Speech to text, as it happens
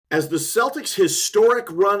As the Celtics' historic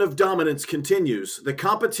run of dominance continues, the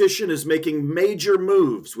competition is making major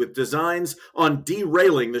moves with designs on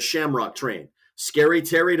derailing the Shamrock train. Scary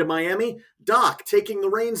Terry to Miami, Doc taking the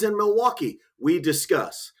reins in Milwaukee, we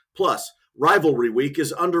discuss. Plus, rivalry week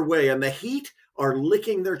is underway and the Heat are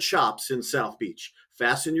licking their chops in South Beach.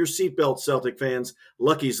 Fasten your seatbelt, Celtic fans.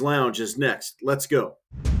 Lucky's Lounge is next. Let's go.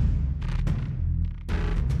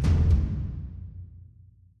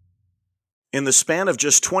 In the span of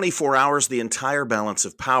just 24 hours, the entire balance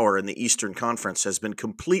of power in the Eastern Conference has been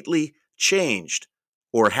completely changed.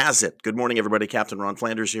 Or has it? Good morning, everybody. Captain Ron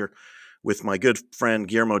Flanders here with my good friend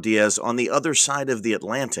Guillermo Diaz on the other side of the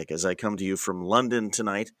Atlantic as I come to you from London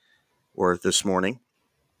tonight or this morning.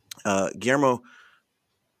 Guillermo,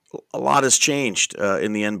 a lot has changed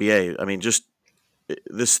in the NBA. I mean, just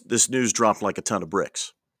this news dropped like a ton of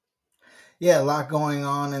bricks. Yeah, a lot going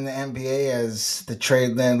on in the NBA as the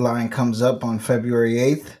trade deadline comes up on February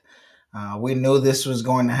 8th. We knew this was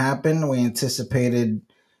going to happen. We anticipated,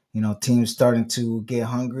 teams starting to get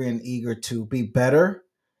hungry and eager to be better.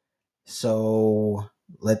 So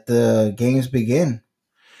let the games begin.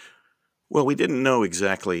 Well, we didn't know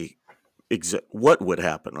exactly what would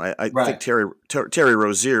happen. I Right. think Terry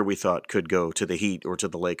Rozier we thought could go to the Heat or to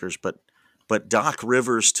the Lakers, but Doc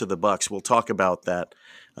Rivers to the Bucks. We'll talk about that.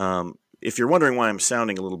 If you're wondering why I'm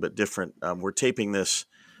sounding a little bit different, we're taping this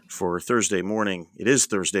for Thursday morning. It is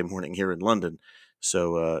Thursday morning here in London,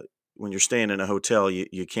 so when you're staying in a hotel,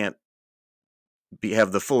 you can't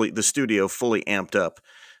have the studio fully amped up.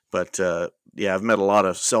 But yeah, I've met a lot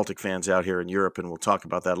of Celtic fans out here in Europe, and we'll talk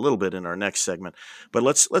about that a little bit in our next segment. But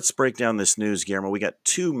let's break down this news, Guillermo. We got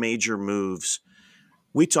two major moves.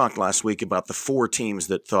 We talked last week about the four teams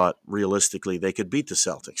that thought realistically they could beat the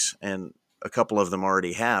Celtics, and a couple of them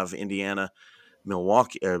already have: Indiana,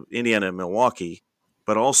 and Milwaukee,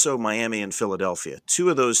 but also Miami and Philadelphia. Two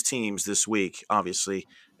of those teams this week, obviously,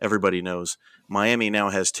 everybody knows. Miami now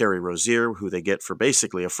has Terry Rozier, who they get for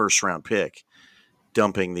basically a first-round pick,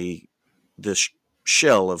 dumping the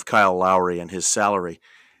shell of Kyle Lowry and his salary,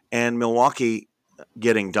 and Milwaukee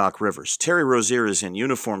getting Doc Rivers. Terry Rozier is in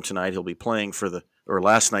uniform tonight. He'll be playing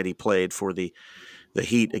last night he played for the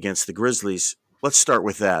Heat against the Grizzlies. Let's start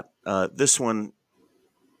with that. This one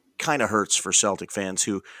kind of hurts for Celtic fans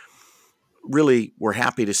who really were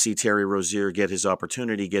happy to see Terry Rozier get his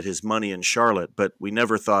opportunity, get his money in Charlotte, but we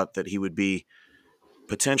never thought that he would be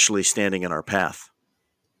potentially standing in our path.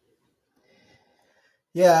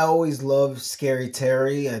 Yeah, I always loved Scary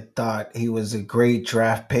Terry. I thought he was a great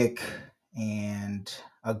draft pick and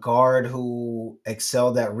a guard who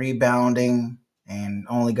excelled at rebounding and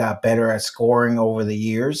only got better at scoring over the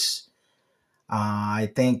years. I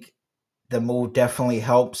think the move definitely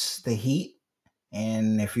helps the Heat.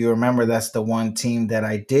 And if you remember, that's the one team that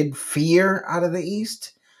I did fear out of the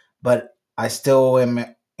East, but I still am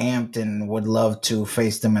amped and would love to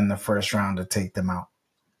face them in the first round to take them out.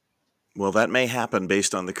 Well, that may happen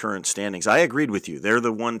based on the current standings. I agreed with you. They're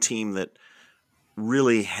the one team that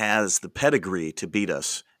really has the pedigree to beat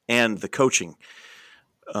us and the coaching.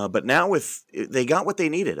 But now they got what they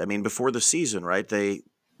needed. I mean, before the season, right? They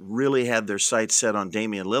really had their sights set on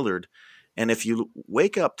Damian Lillard. And if you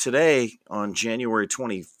wake up today on January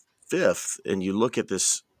 25th and you look at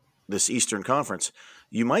this Eastern Conference,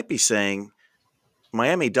 you might be saying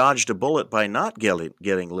Miami dodged a bullet by not getting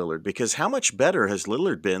Lillard, because how much better has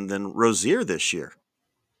Lillard been than Rozier this year?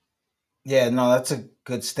 Yeah, no, that's a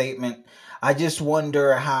good statement. I just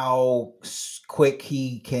wonder how quick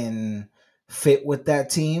he can fit with that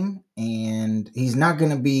team, and he's not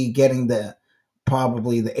going to be getting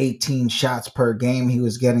probably the 18 shots per game he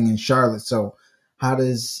was getting in Charlotte. So, how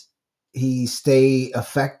does he stay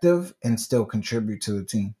effective and still contribute to the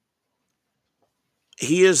team?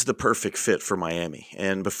 He is the perfect fit for Miami.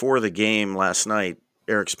 And before the game last night,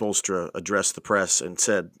 Eric Spoelstra addressed the press and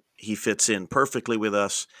said he fits in perfectly with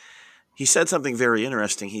us. He said something very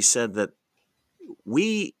interesting. He said that when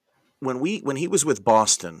he was with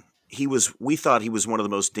Boston, we thought he was one of the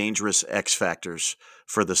most dangerous X factors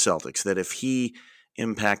for the Celtics, that if he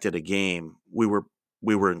impacted a game, we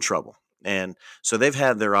were in trouble. And so they've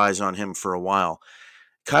had their eyes on him for a while.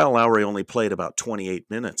 Kyle Lowry only played about 28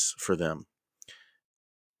 minutes for them.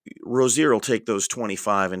 Rozier will take those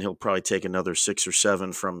 25, and he'll probably take another 6 or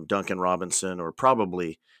 7 from Duncan Robinson or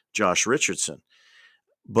probably Josh Richardson.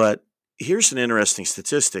 But here's an interesting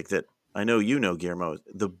statistic that I know you know, Guillermo.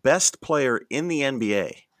 The best player in the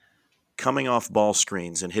NBA coming off ball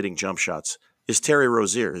screens and hitting jump shots is Terry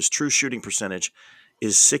Rozier. His true shooting percentage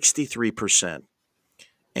is 63%.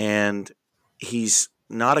 And he's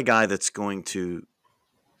not a guy that's going to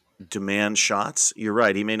demand shots. You're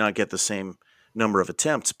right. He may not get the same number of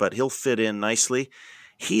attempts, but he'll fit in nicely.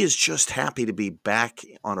 He is just happy to be back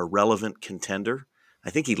on a relevant contender. I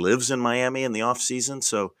think he lives in Miami in the offseason.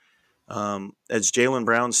 So, as Jaylen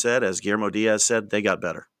Brown said, as Guillermo Diaz said, they got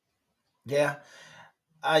better. Yeah,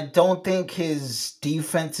 I don't think his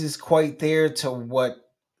defense is quite there to what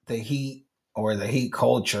the Heat or the Heat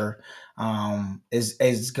culture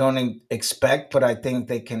is going to expect, but I think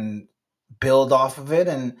they can build off of it,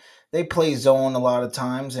 and they play zone a lot of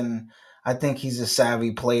times, and I think he's a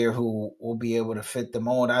savvy player who will be able to fit the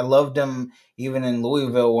mold. I loved him even in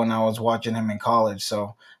Louisville when I was watching him in college,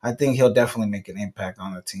 so I think he'll definitely make an impact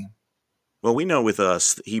on the team. Well, we know with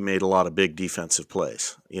us, he made a lot of big defensive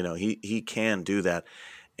plays. He can do that.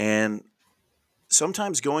 And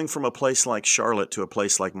sometimes going from a place like Charlotte to a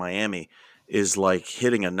place like Miami is like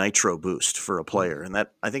hitting a nitro boost for a player. And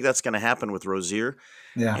that I think that's going to happen with Rozier.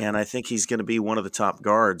 Yeah. And I think he's going to be one of the top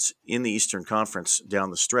guards in the Eastern Conference down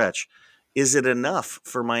the stretch. Is it enough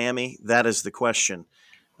for Miami? That is the question.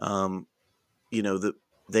 Um,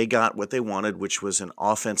 they got what they wanted, which was an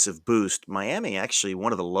offensive boost. Miami actually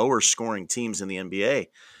one of the lower scoring teams in the NBA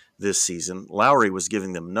this season. Lowry was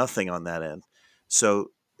giving them nothing on that end.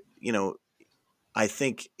 So, you know, I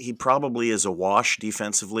think he probably is a wash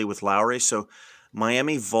defensively with Lowry. So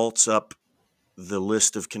Miami vaults up the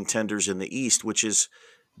list of contenders in the East, which is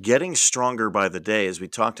getting stronger by the day. As we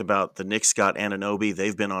talked about, the Knicks got Anunoby.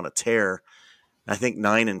 They've been on a tear. I think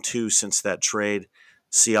 9-2 since that trade.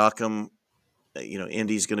 Siakam,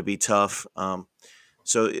 Indy's going to be tough.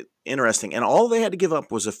 Interesting. And all they had to give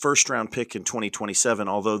up was a first-round pick in 2027,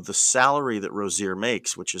 although the salary that Rozier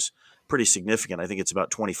makes, which is pretty significant, I think it's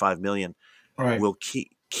about $25 million, Right. will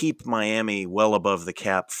keep Miami well above the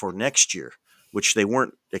cap for next year, which they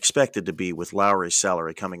weren't expected to be with Lowry's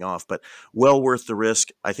salary coming off, but well worth the risk.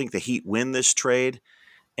 I think the Heat win this trade,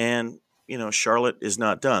 and Charlotte is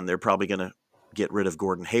not done. They're probably going to get rid of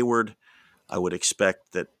Gordon Hayward. I would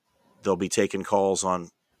expect that they'll be taking calls on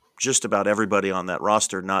just about everybody on that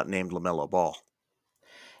roster not named LaMelo Ball.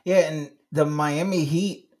 Yeah, and the Miami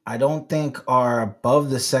Heat, I don't think are above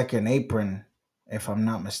the second apron, if I'm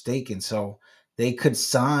not mistaken. So they could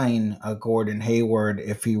sign a Gordon Hayward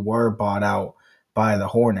if he were bought out by the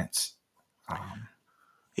Hornets. Um,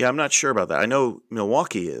 Yeah, I'm not sure about that. I know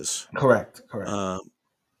Milwaukee is. correct, correct.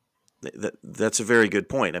 That's a very good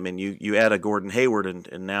point. I mean, you add a Gordon Hayward,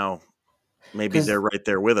 and now maybe Because they're right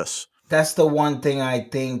there with us. that's the one thing I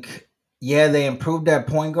think. Yeah, they improved that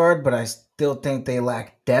point guard, but I still think they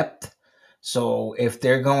lack depth. So if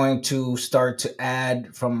they're going to start to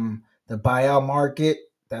add from the buyout market,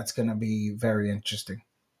 that's going to be very interesting.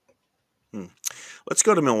 Hmm. Let's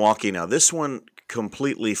go to Milwaukee now. This one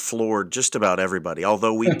completely floored just about everybody,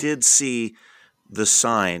 although we did see the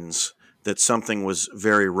signs that something was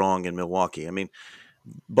very wrong in Milwaukee. I mean,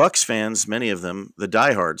 Bucks fans, many of them, the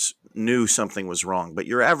diehards, knew something was wrong, but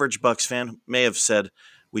your average Bucks fan may have said,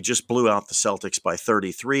 "We just blew out the Celtics by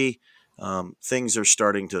 33. Things are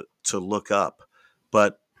starting to look up,"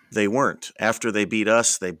 but they weren't. After they beat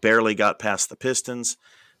us, they barely got past the Pistons.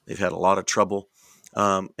 They've had a lot of trouble.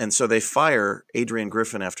 And so they fire Adrian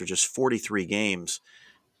Griffin after just 43 games.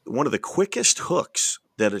 One of the quickest hooks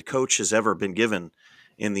that a coach has ever been given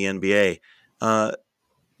in the NBA.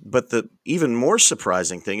 But the even more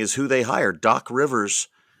surprising thing is who they hired. Doc Rivers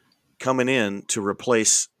coming in to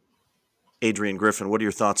replace Adrian Griffin. What are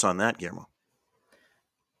your thoughts on that, Guillermo?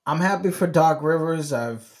 I'm happy for Doc Rivers.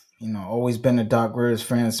 I've always been a Doc Rivers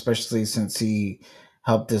fan, especially since he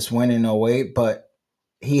helped us win in '08. But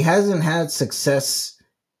he hasn't had success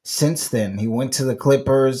since then. He went to the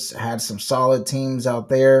Clippers, had some solid teams out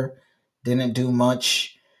there, didn't do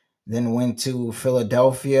much. Then went to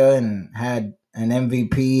Philadelphia and had an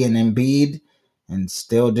MVP and Embiid, and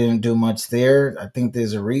still didn't do much there. I think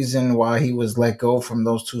there's a reason why he was let go from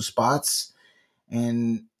those two spots,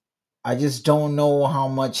 and I just don't know how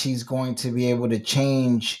much he's going to be able to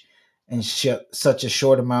change in such a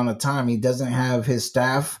short amount of time. He doesn't have his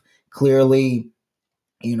staff. Clearly,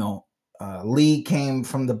 Lee came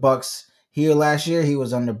from the Bucks here last year. He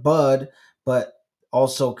was under Bud, but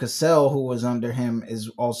also Cassell, who was under him, is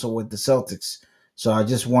also with the Celtics. So I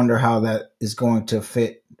just wonder how that is going to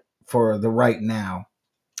fit for the right now.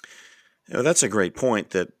 That's a great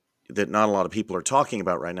point that not a lot of people are talking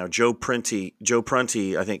about right now. Joe Prunty,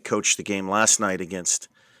 I think, coached the game last night against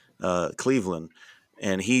Cleveland,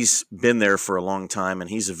 and he's been there for a long time, and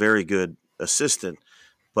he's a very good assistant.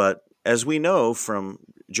 But as we know from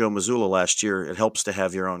Joe Mazzulla last year, it helps to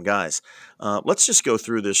have your own guys. Let's just go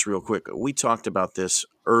through this real quick. We talked about this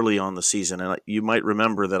early on the season, and you might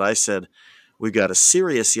remember that I said we've got a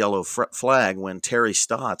serious yellow flag when Terry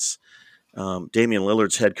Stotts Damian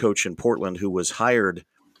Lillard's head coach in Portland, who was hired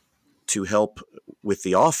to help with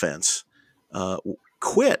the offense,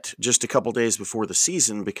 quit just a couple days before the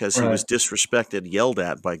season because he was Right. disrespected, yelled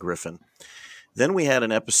at by Griffin. Then we had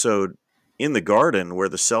an episode in the Garden where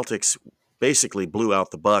the Celtics basically blew out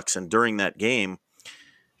the Bucks, and during that game,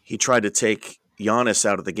 he tried to take Giannis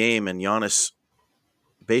out of the game, and Giannis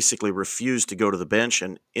basically refused to go to the bench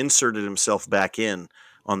and inserted himself back in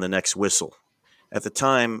on the next whistle. At the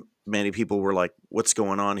time, many people were like, what's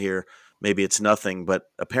going on here? Maybe it's nothing. But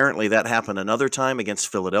apparently that happened another time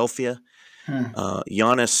against Philadelphia. Hmm.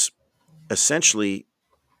 Giannis essentially,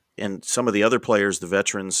 and some of the other players, the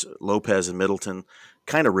veterans, Lopez and Middleton,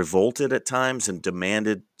 kind of revolted at times and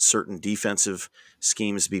demanded certain defensive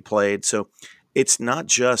schemes be played. So it's not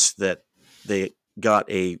just that they got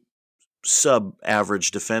a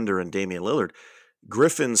sub-average defender in Damian Lillard.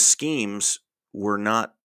 Griffin's schemes were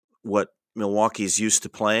not what Milwaukee's used to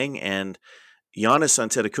playing, and Giannis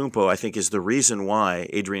Antetokounmpo, I think, is the reason why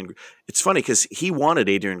Adrian. It's funny because he wanted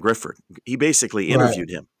Adrian Griffin. He basically Right. interviewed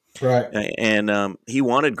him, Right. and he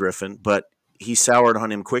wanted Griffin, but he soured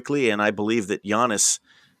on him quickly. And I believe that Giannis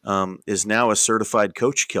is now a certified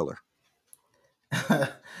coach killer.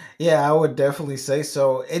 Yeah, I would definitely say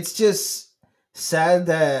so. It's just sad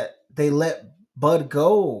that they let Bud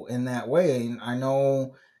go in that way. And I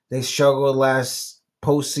know they struggled last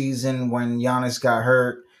postseason when Giannis got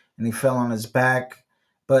hurt and he fell on his back.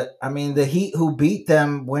 But I mean, the Heat who beat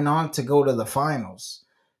them went on to go to the finals.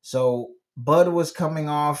 So Bud was coming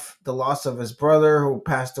off the loss of his brother who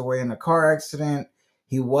passed away in a car accident.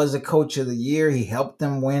 He was a coach of the year. He helped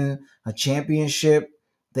them win a championship.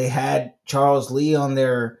 They had Charles Lee on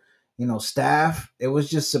their staff. It was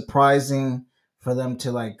just surprising for them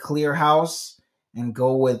to like clear house and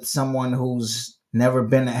go with someone who's never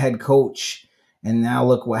been a head coach. And now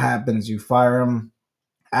look what happens. You fire him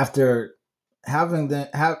after having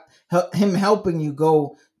him helping you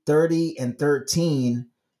go 30-13.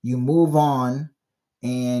 You move on,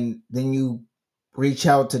 and then you reach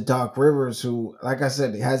out to Doc Rivers, who, like I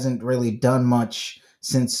said, hasn't really done much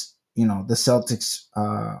since the Celtics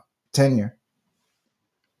tenure.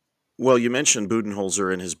 Well, you mentioned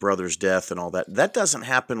Budenholzer and his brother's death and all that. That doesn't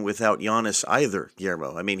happen without Giannis either,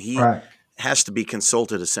 Guillermo. I mean, he Right. has to be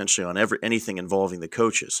consulted essentially on anything involving the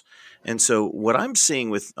coaches. And so what I'm seeing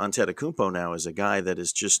with Antetokounmpo now is a guy that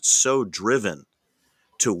is just so driven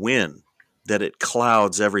to win that it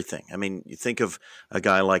clouds everything. I mean, you think of a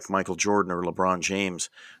guy like Michael Jordan or LeBron James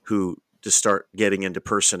who to start getting into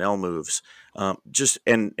personnel moves, just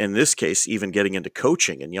and in this case, even getting into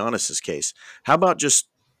coaching. In Giannis's case, how about just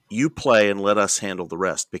you play and let us handle the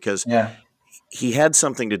rest? Because Yeah. he had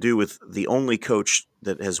something to do with the only coach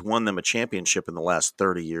that has won them a championship in the last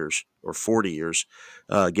 30 years or 40 years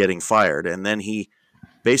getting fired. And then he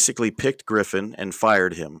basically picked Griffin and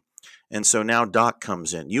fired him. And so now Doc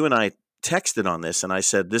comes in. You and I texted on this, and I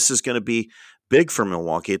said, this is going to be big for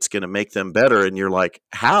Milwaukee. It's going to make them better. And you're like,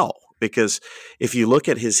 how? Because if you look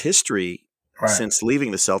at his history Right. since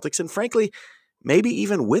leaving the Celtics, and frankly, maybe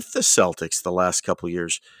even with the Celtics the last couple of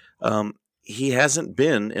years, he hasn't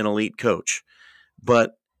been an elite coach.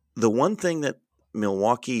 But the one thing that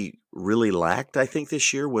Milwaukee really lacked, I think,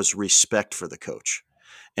 this year was respect for the coach.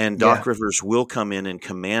 And Yeah. Doc Rivers will come in and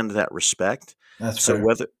command that respect. That's So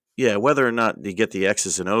fair. whether or not you get the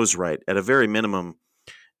X's and O's right, at a very minimum,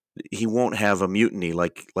 he won't have a mutiny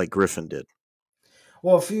like Griffin did.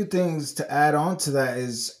 Well, a few things to add on to that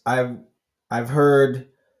is I've heard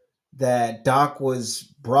that Doc was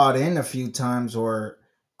brought in a few times, or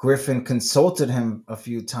Griffin consulted him a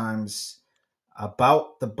few times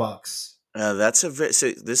about the Bucks. So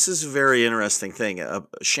this is a very interesting thing.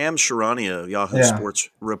 Shams Charania of Yahoo Yeah. Sports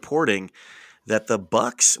reporting that the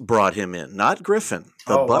Bucks brought him in, not Griffin.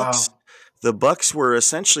 Oh wow. The Bucks were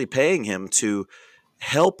essentially paying him to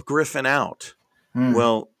help Griffin out. Hmm.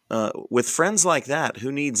 Well, with friends like that,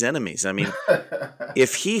 who needs enemies? I mean,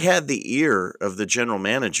 if he had the ear of the general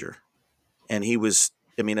manager, and he was,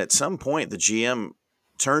 I mean, at some point the GM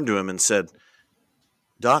turned to him and said,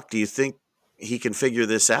 "Doc, do you think he can figure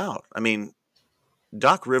this out?" I mean,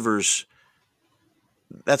 Doc Rivers,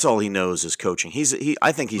 that's all he knows is coaching.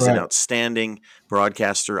 I think he's an Right. outstanding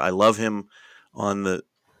broadcaster. I love him on the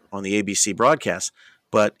ABC broadcast,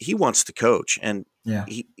 but he wants to coach, and Yeah.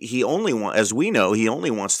 he only want, as we know, he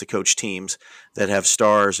only wants to coach teams that have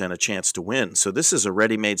stars and a chance to win. So this is a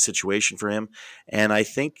ready-made situation for him, and I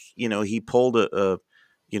think he pulled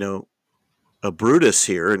you know a Brutus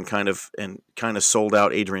here and kind of sold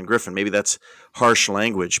out Adrian Griffin. Maybe that's harsh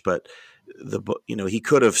language, but he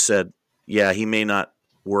could have said, yeah, he may not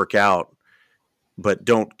work out, but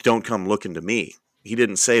don't come looking to me. he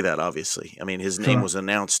didn't say that, obviously. I mean, his name Sure. was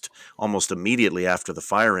announced almost immediately after the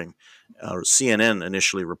firing, CNN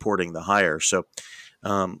initially reporting the hire. So,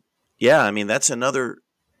 um, yeah, I mean, that's another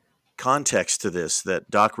context to this, that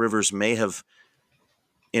Doc Rivers may have,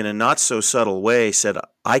 in a not so subtle way, said,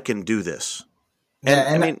 I can do this. Yeah, And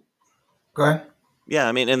I and mean, go ahead. yeah,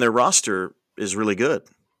 I mean, and their roster is really good.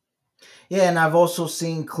 Yeah, and I've also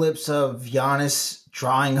seen clips of Giannis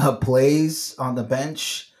drawing up plays on the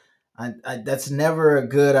bench. That's never a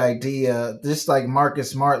good idea. Just like Marcus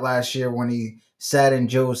Smart last year when he sat in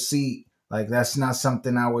Joe's seat, like that's not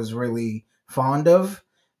something I was really fond of.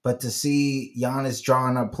 But to see Giannis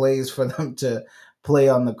drawing up plays for them to play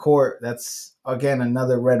on the court, that's again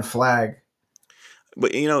another red flag.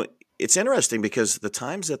 But, it's interesting because the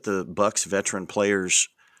times that the Bucks veteran players,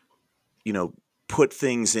 you know, put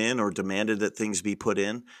things in or demanded that things be put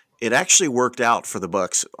in, it actually worked out for the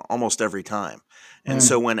Bucks almost every time. And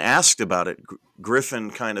so Hmm. when asked about it,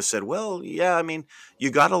 Griffin kind of said, "Well, yeah, I mean, you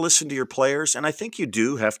got to listen to your players, and I think you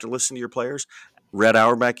do have to listen to your players." Red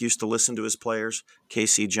Auerbach used to listen to his players.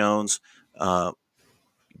 Casey Jones, uh,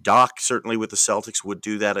 Doc certainly with the Celtics would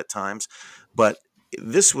do that at times, but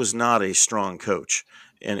this was not a strong coach.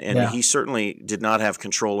 And Yeah, he certainly did not have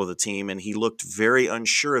control of the team, and he looked very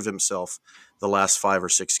unsure of himself the last 5 or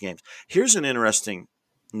 6 games. Here's an interesting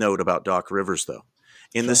note about Doc Rivers, though.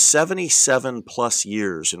 In the sure. 77 plus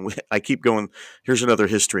years, and I keep going, here's another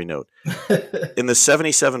history note. In the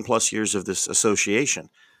 77 plus years of this association,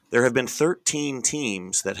 there have been 13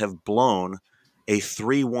 teams that have blown a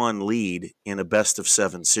 3-1 lead in a best of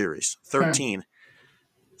 7 series. Hmm. 13.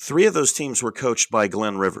 Three of those teams were coached by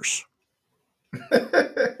Glenn Rivers.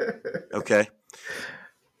 Okay.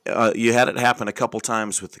 You had it happen a couple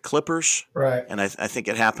times with the Clippers, Right. and I think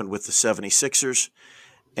it happened with the 76ers.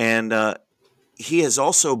 And he has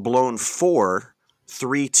also blown 4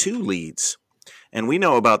 3-2 leads. And we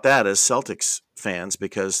know about that as Celtics fans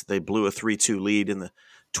because they blew a 3-2 lead in the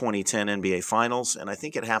 2010 NBA Finals. And I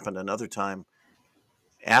think it happened another time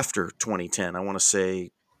after 2010. I want to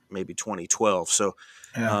say maybe 2012. So,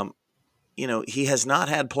 Yeah. um, he has not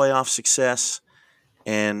had playoff success.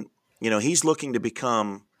 And, he's looking to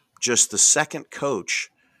become just the second coach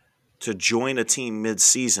to join a team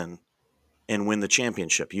midseason and win the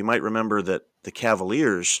championship. You might remember that the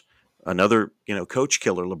Cavaliers, another, coach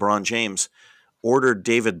killer, LeBron James, ordered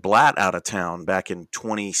David Blatt out of town back in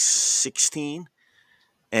 2016.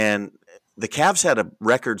 And the Cavs had a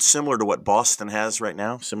record similar to what Boston has right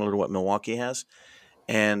now, similar to what Milwaukee has.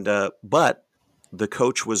 And but the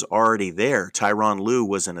coach was already there. Tyronn Lue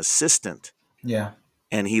was an assistant, Yeah.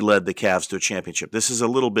 and he led the Cavs to a championship. This is a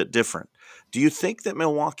little bit different. Do you think that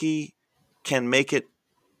Milwaukee can make it?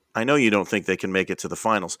 I know you don't think they can make it to the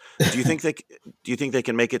finals. Do you think they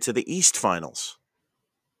can make it to the East Finals?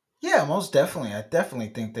 Yeah, most definitely. I definitely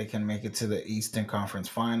think they can make it to the Eastern Conference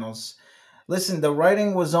Finals. Listen, the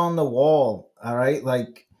writing was on the wall, all right?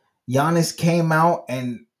 Like Giannis came out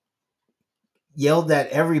and yelled at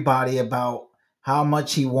everybody about how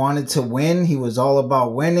much he wanted to win. He was all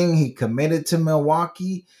about winning. He committed to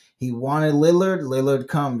Milwaukee. He wanted Lillard. Lillard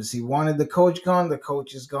comes. He wanted the coach gone. The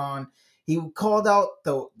coach is gone. He called out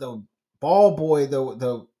the ball boy,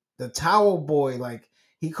 the towel boy. Like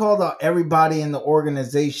he called out everybody in the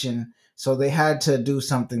organization. So they had to do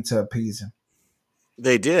something to appease him.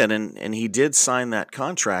 They did, and he did sign that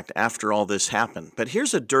contract after all this happened. But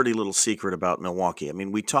here's a dirty little secret about Milwaukee. I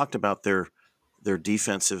mean, we talked about their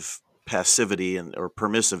defensive passivity and or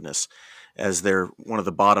permissiveness as they're one of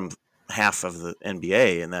the bottom half of the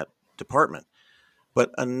NBA in that department.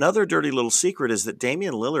 But another dirty little secret is that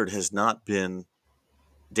Damian Lillard has not been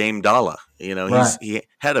Dame Dalla. Right. He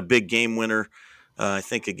had a big game winner, I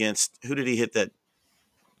think against who did he hit that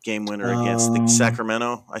game winner against? The Um.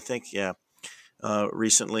 Sacramento, I think. Yeah,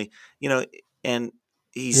 recently. And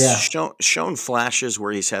he's Yeah. shown flashes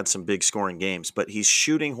where he's had some big scoring games, but he's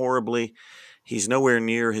shooting horribly. He's nowhere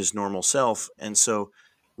near his normal self, and so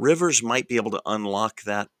Rivers might be able to unlock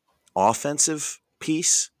that offensive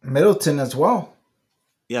piece. Middleton as well.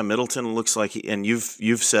 Yeah, Middleton looks like and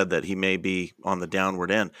you've said that he may be on the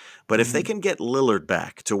downward end. But if they Mhm. can get Lillard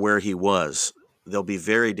back to where he was, they'll be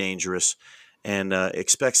very dangerous, and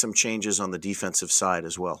expect some changes on the defensive side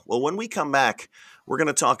as well. Well, when we come back, we're going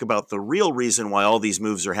to talk about the real reason why all these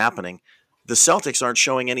moves are happening. The Celtics aren't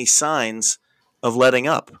showing any signs of letting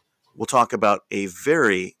up. We'll talk about a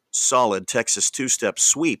very solid Texas two-step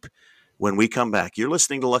sweep when we come back. You're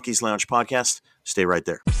listening to Lucky's Lounge Podcast. Stay right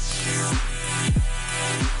there.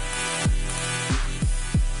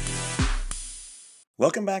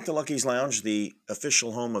 Welcome back to Lucky's Lounge, the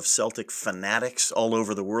official home of Celtic fanatics all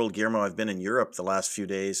over the world. Guillermo, I've been in Europe the last few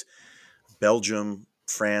days. Belgium,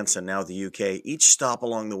 France, and now the UK. Each stop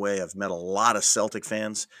along the way, I've met a lot of Celtic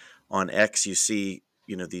fans. On X, you see,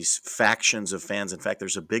 these factions of fans. In fact,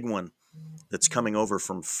 there's a big one that's coming over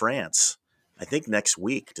from France, I think next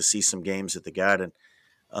week, to see some games at the Garden.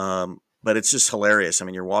 But it's just hilarious. I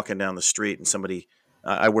mean, you're walking down the street and somebody,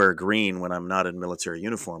 I wear green when I'm not in military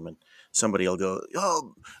uniform, and somebody will go,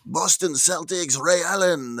 "Oh, Boston Celtics, Ray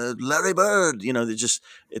Allen, Larry Bird." They just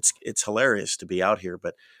it's hilarious to be out here.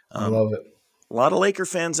 But I um, love it. a lot of Laker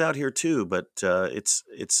fans out here too. But it's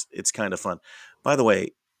kind of fun. By the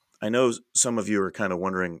way, I know some of you are kind of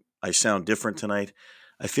wondering. I sound different tonight.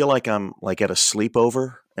 I feel like I'm like at a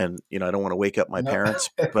sleepover, and I don't want to wake up my No. parents.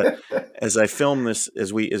 But as I film this,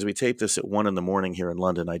 as we tape this at 1 in the morning here in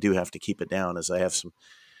London, I do have to keep it down as I have some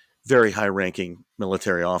very high-ranking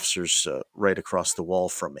military officers right across the wall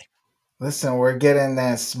from me. Listen, we're getting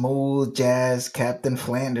that smooth jazz Captain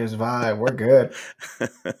Flanders vibe. We're good.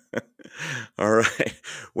 All right.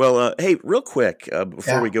 Well, hey, real quick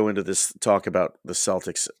before we Yeah. go into this talk about the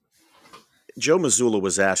Celtics, Joe Mazzulla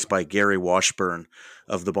was asked by Gary Washburn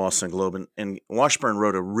of the Boston Globe, and Washburn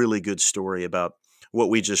wrote a really good story about what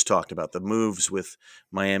we just talked about, the moves with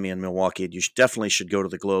Miami and Milwaukee. You definitely should go to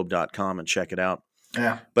theglobe.com and check it out.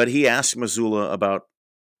 Yeah. But he asked Mazzulla about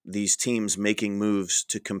these teams making moves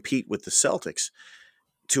to compete with the Celtics,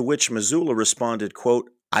 to which Mazzulla responded, quote,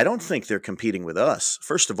 "I don't think they're competing with us.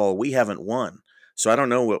 First of all, we haven't won. So I don't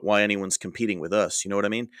know why anyone's competing with us. You know what I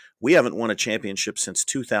mean? We haven't won a championship since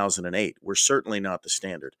 2008. We're certainly not the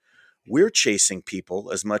standard. We're chasing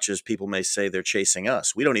people as much as people may say they're chasing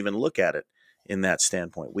us. We don't even look at it in that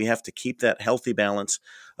standpoint. We have to keep that healthy balance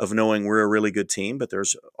of knowing we're a really good team, but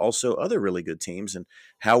there's also other really good teams, and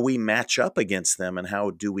how we match up against them and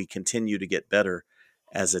how do we continue to get better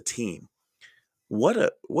as a team." What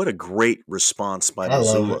a great response by I love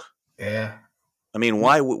it. Missoula. Yeah. I mean,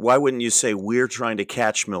 why wouldn't you say we're trying to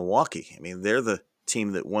catch Milwaukee? I mean, they're the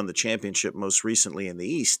team that won the championship most recently in the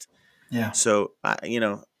East. Yeah. So I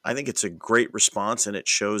think it's a great response, and it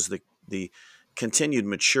shows the continued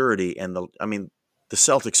maturity and the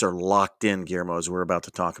Celtics are locked in, Guillermo, as we're about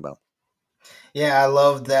to talk about. Yeah, I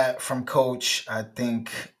love that from Coach. I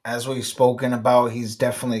think, as we've spoken about, he's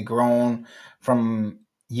definitely grown from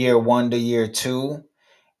year one to year two.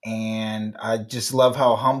 And I just love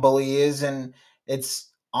how humble he is. And it's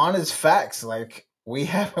honest facts. Like, we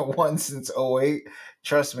haven't won since '08.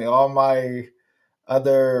 Trust me, all my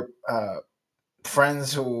other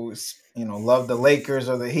friends who love the Lakers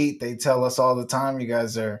or the Heat, they tell us all the time, you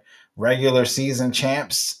guys are regular season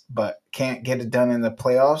champs, but can't get it done in the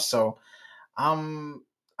playoffs. So I'm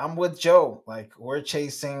I'm with Joe. Like, we're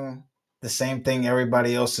chasing the same thing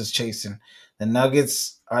everybody else is chasing. The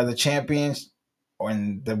Nuggets are the champions,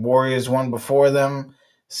 and the Warriors won before them.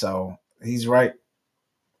 So he's right.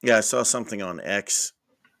 Yeah, I saw something on X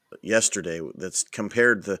yesterday that's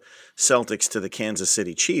compared the Celtics to the Kansas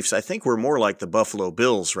City Chiefs. I think we're more like the Buffalo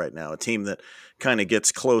Bills right now, a team that kind of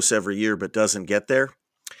gets close every year but doesn't get there.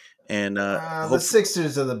 And The hope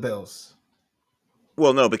Sixers are the Bills.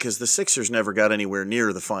 well, no, because the Sixers never got anywhere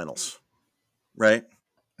near the finals, right?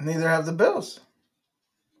 Neither have the Bills.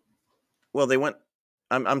 Well, they went.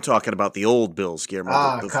 I'm talking about the old Bills,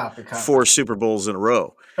 Guillermo, the Copy, copy. four Super Bowls in a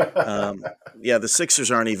row. Yeah, the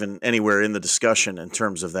Sixers aren't even anywhere in the discussion in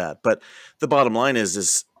terms of that. But the bottom line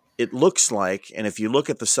is it looks like, and if you look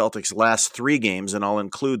at the Celtics' last three games, and I'll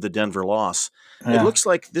include the Denver loss, it Yeah. looks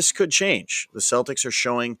like this could change. The Celtics are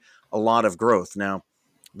showing a lot of growth now.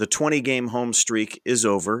 The 20-game home streak is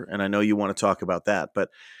over, and I know you want to talk about that. But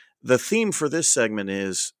the theme for this segment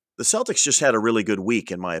is the Celtics just had a really good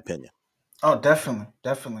week, in my opinion. Oh, definitely,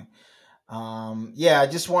 definitely. Yeah, I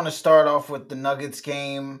just want to start off with the Nuggets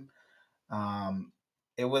game. Um,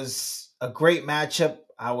 it was a great matchup.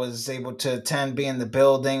 I was able to attend, be in the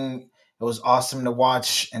building. It was awesome to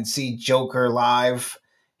watch and see Joker live.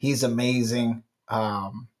 He's amazing.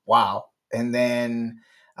 Wow. And then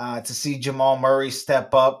to see Jamal Murray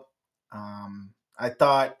step up. I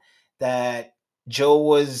thought that Joe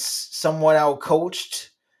was somewhat outcoached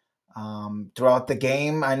throughout the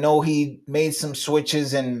game. I know he made some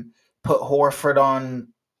switches and put Horford on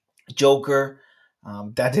Joker.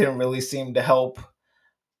 That didn't really seem to help.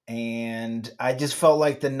 And I just felt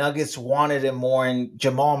like the Nuggets wanted it more. And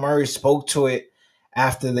Jamal Murray spoke to it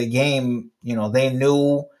after the game. They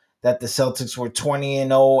knew that the Celtics were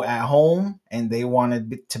 20-0 at home, and they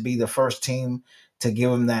wanted to be the first team to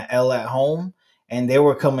give them that L at home. And they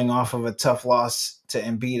were coming off of a tough loss to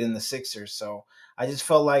Embiid and the Sixers. So I just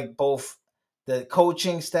felt like both the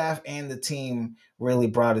coaching staff and the team really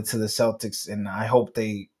brought it to the Celtics, and I hope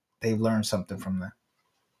they've learned something from that.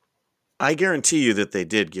 I guarantee you that they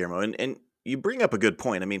did, Guillermo. And you bring up a good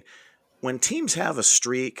point. I mean, when teams have a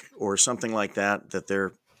streak or something like that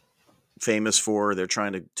they're famous for, they're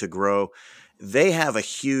trying to grow, they have a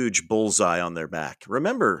huge bullseye on their back.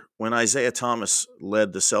 Remember when Isaiah Thomas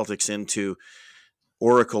led the Celtics into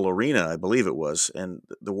Oracle Arena, I believe it was, and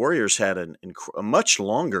the Warriors had a much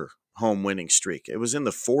longer home winning streak. It was in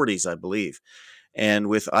the 40s, I believe. And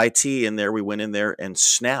with IT in there, we went in there and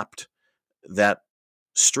snapped that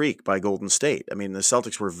streak by Golden State. I mean, the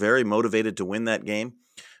Celtics were very motivated to win that game.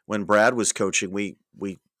 When Brad was coaching, we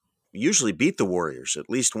usually beat the Warriors at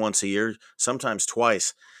least once a year, sometimes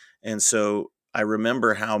twice. And so I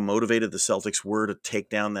remember how motivated the Celtics were to take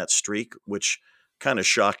down that streak, which kind of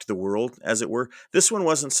shocked the world, as it were. This one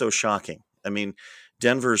wasn't so shocking. I mean,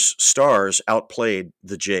 Denver's stars outplayed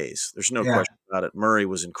the Jays. There's no Yeah, question about it. Murray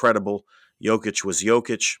was incredible. Jokic was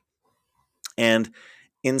Jokic. And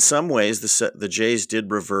in some ways, the Jays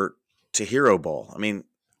did revert to hero ball. I mean,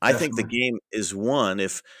 I think the definitely. game is won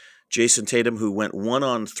if Jason Tatum, who went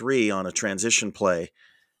 1-on-3 on a transition play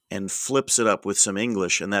and flips it up with some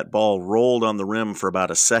English, and that ball rolled on the rim for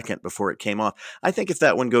about a second before it came off. I think if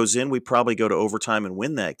that one goes in, we probably go to overtime and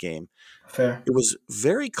win that game. Fair. It was a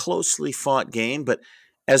very closely fought game, but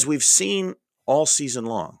as we've seen all season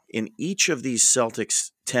long, in each of these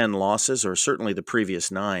Celtics 10 losses, or certainly the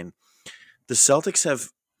previous 9, the Celtics have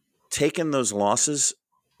taken those losses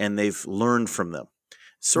and they've learned from them.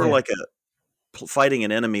 Sort of Yeah. like fighting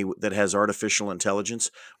an enemy that has artificial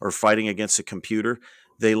intelligence or fighting against a computer.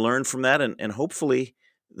 They learn from that, and hopefully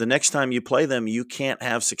the next time you play them, you can't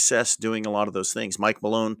have success doing a lot of those things. Mike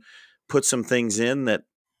Malone put some things in that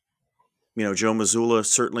Joe Mazzulla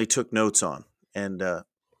certainly took notes on. And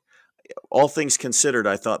all things considered,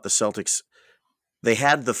 I thought the Celtics, they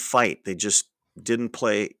had the fight. They just didn't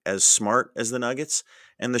play as smart as the Nuggets,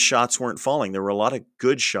 and the shots weren't falling. There were a lot of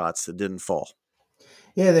good shots that didn't fall.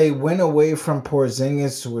 Yeah, they went away from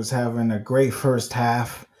Porzingis, who was having a great first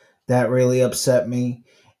half. That really upset me.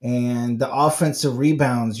 And the offensive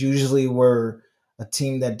rebounds usually were a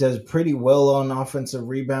team that does pretty well on offensive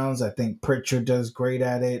rebounds. I think Pritchard does great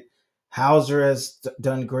at it. Hauser has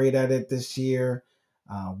done great at it this year.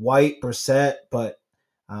 White, Brissett, but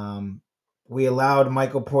um, we allowed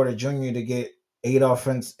Michael Porter Jr. to get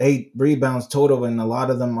 8 rebounds total, and a lot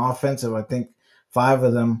of them offensive. I think 5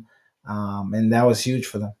 of them, and that was huge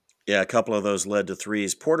for them. Yeah, a couple of those led to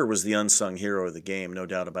threes. Porter was the unsung hero of the game, no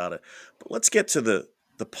doubt about it. But let's get to the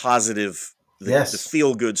positive, the Yes.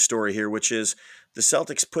 feel good story here, which is the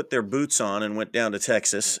Celtics put their boots on and went down to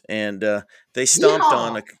Texas, and they stomped Yeehaw!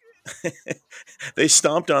 on a they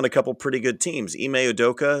stomped on a couple pretty good teams. Ime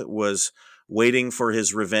Udoka was waiting for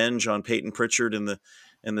his revenge on Peyton Pritchard and the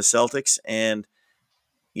Celtics, and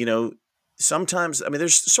you know sometimes, I mean,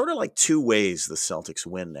 there's sort of like two ways the Celtics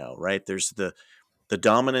win now, right? There's the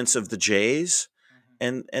dominance of the Jays,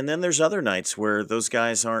 and then there's other nights where those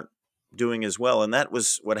guys aren't doing as well, and that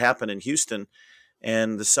was what happened in Houston.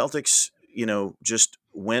 And the Celtics, just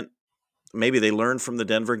went. Maybe they learned from the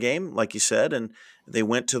Denver game, like you said, and they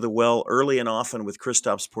went to the well early and often with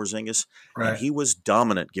Kristaps Porzingis, and Right. he was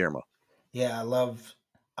dominant, Guillermo. Yeah, I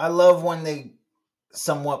love when they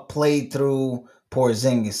somewhat played through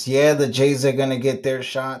Porzingis. Yeah, the Jays are gonna get their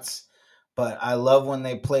shots, but I love when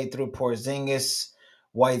they play through Porzingis.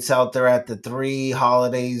 White's out there at the three.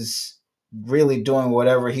 Holiday's really doing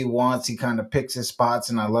whatever he wants. He kind of picks his spots,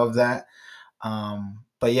 and I love that.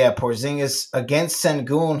 But yeah, Porzingis against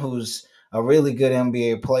Sengun, who's a really good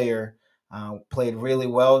NBA player, played really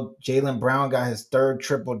well. Jalen Brown got his third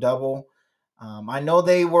triple double. I know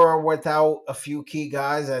they were without a few key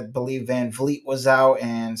guys. I believe Van Vliet was out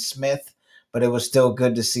and Smith, but it was still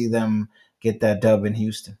good to see them get that dub in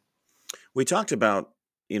Houston. We talked about,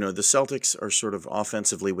 the Celtics are sort of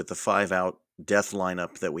offensively with the 5-out death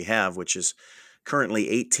lineup that we have, which is currently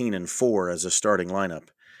 18-4 as a starting lineup.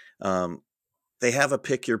 Um, they have a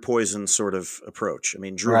pick your poison sort of approach. I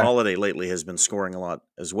mean, Drew Right. Holiday lately has been scoring a lot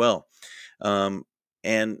as well.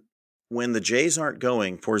 And when the Jays aren't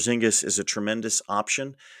going, Porzingis is a tremendous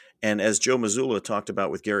option. And as Joe Mazzulla talked about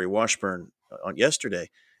with Gary Washburn on yesterday,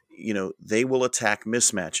 they will attack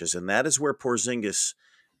mismatches. And that is where Porzingis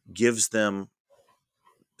gives them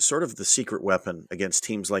sort of the secret weapon against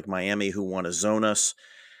teams like Miami who want to zone us.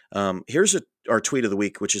 Here's our tweet of the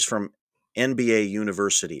week, which is from NBA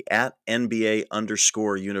University at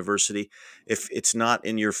NBA_University. If it's not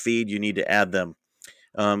in your feed, you need to add them.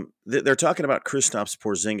 They're talking about Kristaps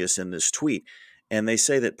Porzingis in this tweet, and they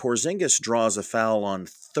say that Porzingis draws a foul on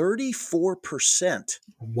 34%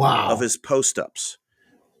 of Wow. his post-ups.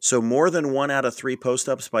 So more than 1 out of 3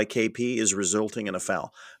 post-ups by KP is resulting in a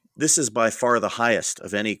foul. This is by far the highest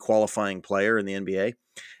of any qualifying player in the NBA.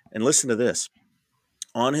 And listen to this.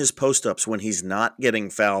 On his post-ups, when he's not getting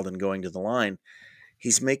fouled and going to the line,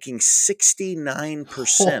 he's making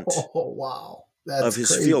 69% Oh, wow. of That's his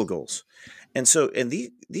field crazy. goals. And so, and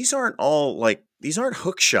these aren't all like, these aren't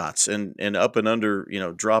hook shots and up and under,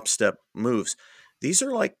 drop step moves. These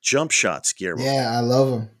are like jump shots, Guillermo. Yeah, I love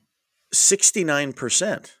him.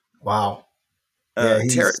 69%. Wow. Yeah,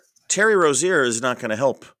 Terry, he's Terry Rozier is not going to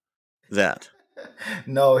help that.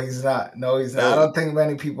 no, he's not. No, he's not. I Uh, don't think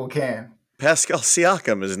many people can. Pascal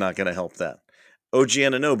Siakam is not going to help that. OG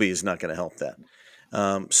Anunoby is not going to help that.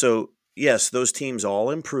 So, yes, those teams all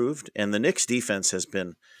improved, and the Knicks' defense has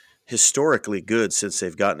been historically good since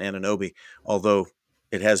they've gotten Anunoby, although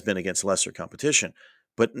it has been against lesser competition.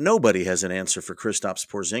 But nobody has an answer for Kristaps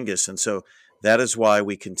Porzingis, and so that is why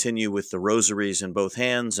we continue with the rosaries in both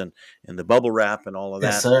hands and the bubble wrap and all of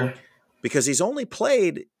Yes, that, sir. because he's only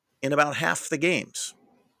played in about half the games.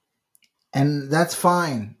 And that's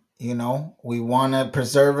fine. We want to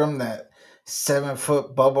preserve him. That 7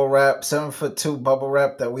 foot bubble wrap, 7'2" bubble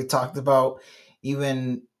wrap that we talked about,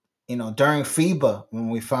 even during FIBA when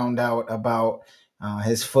we found out about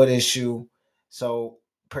his foot issue. So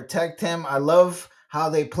protect him. I love how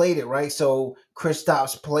they played it, right? So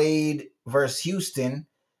Kristaps played versus Houston,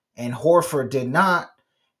 and Horford did not.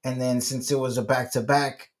 And then since it was a back to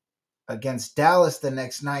back against Dallas the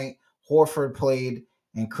next night, Horford played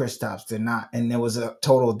and Kristaps did not, and it was a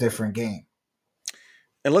total different game.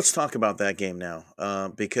 And let's talk about that game now,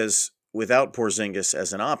 because without Porzingis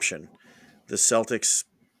as an option, the Celtics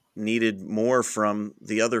needed more from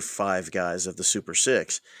the other five guys of the Super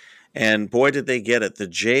Six. And boy, did they get it. The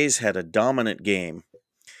Jays had a dominant game.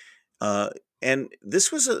 And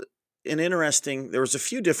this was an interesting, there was a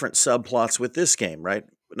few different subplots with this game, right?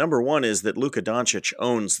 Number one is that Luka Doncic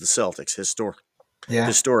owns the Celtics Yeah,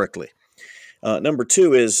 historically. Number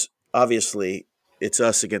two is obviously it's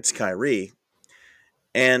us against Kyrie.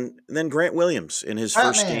 And then Grant Williams in his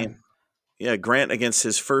first game. Batman. Yeah, Grant against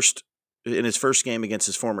in his first game against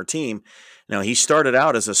his former team. Now he started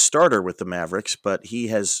out as a starter with the Mavericks, but he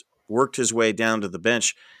has worked his way down to the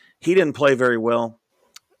bench. He didn't play very well.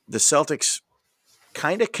 The Celtics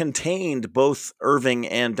kind of contained both Irving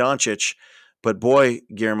and Doncic, but boy,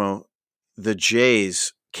 Guillermo, the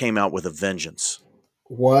Jays came out with a vengeance.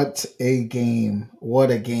 What a game!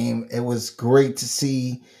 What a game! It was great to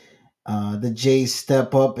see the Jays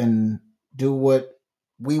step up and do what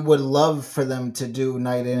we would love for them to do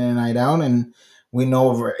night in and night out. And we know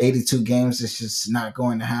over 82 games, it's just not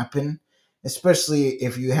going to happen, especially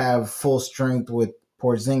if you have full strength with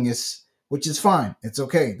Porzingis, which is fine. It's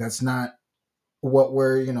okay. That's not what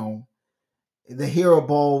the hero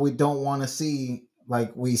ball we don't want to see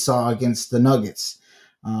like we saw against the Nuggets.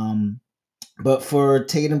 Um, but for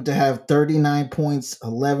Tatum to have 39 points,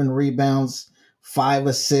 11 rebounds, 5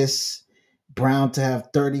 assists, Brown to have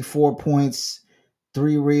 34 points,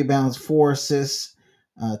 3 rebounds, 4 assists.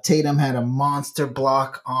 Tatum had a monster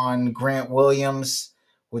block on Grant Williams,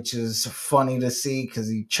 which is funny to see because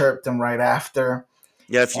he chirped him right after.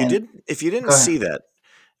 Yeah, And if you didn't go ahead. see that,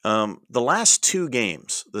 the last two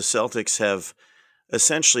games, the Celtics have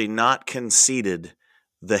essentially not conceded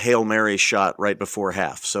the Hail Mary shot right before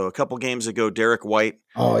half. So a couple games ago, Derek White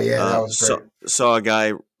Oh yeah, that was great. saw a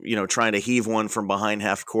guy, trying to heave one from behind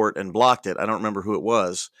half court and blocked it. I don't remember who it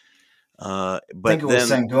was. I think But it was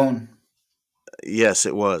then, Sengun. yes,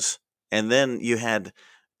 it was. And then you had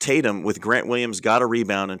Tatum with Grant Williams got a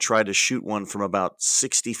rebound and tried to shoot one from about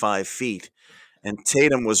 65 feet. And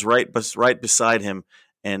Tatum was right beside him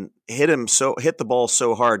and hit the ball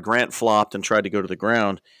so hard. Grant flopped and tried to go to the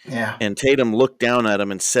ground. Yeah. And Tatum looked down at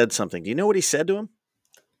him and said something. Do you know what he said to him?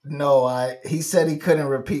 No, he said he couldn't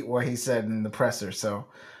repeat what he said in the presser, so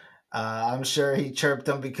I'm sure he chirped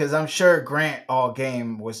them because I'm sure Grant all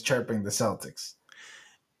game was chirping the Celtics.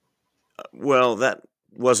 Well, that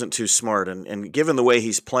wasn't too smart. And given the way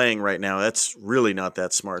he's playing right now, that's really not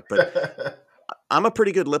that smart. But I'm a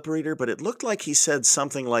pretty good lip reader, but it looked like he said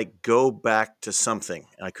something like "go back to something."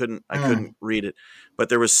 I couldn't Mm, read it, but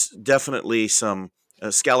there was definitely some.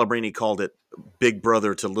 Scalabrini called it "big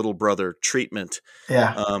brother to little brother" treatment.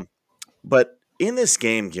 yeah. Um, but in this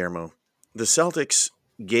game, Guillermo, the Celtics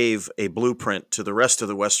gave a blueprint to the rest of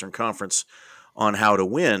the Western Conference on how to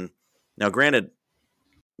win. Now, granted,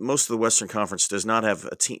 most of the Western Conference does not have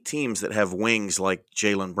teams that have wings like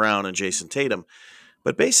Jaylen Brown and Jason Tatum.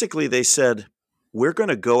 But basically, they said, we're going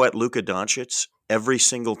to go at Luka Doncic every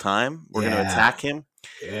single time. We're going to Yeah. attack him,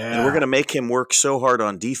 and we're Yeah. going to make him work so hard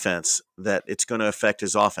on defense that it's going to affect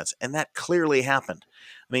his offense. And that clearly happened.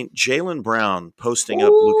 I mean, Jaylen Brown posting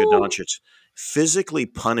up Luka Ooh. Doncic physically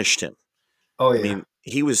punished him. Oh I yeah. mean,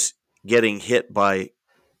 he was getting hit by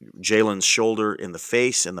Jalen's shoulder, in the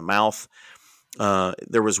face, in the mouth.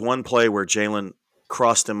 There was one play where Jalen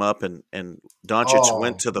crossed him up, and Doncic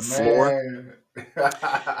went Oh to the floor,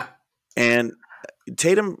 man. and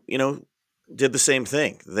Tatum, did the same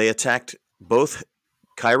thing. They attacked both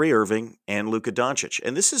Kyrie Irving and Luka Doncic,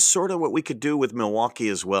 and this is sort of what we could do with Milwaukee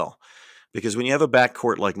as well, because when you have a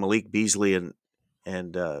backcourt like Malik Beasley and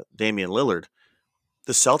Damian Lillard,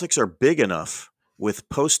 the Celtics are big enough with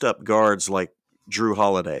post-up guards like Drew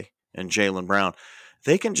Holiday and Jaylen Brown.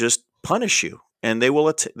 They can just punish you, and they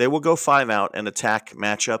will go 5 out and attack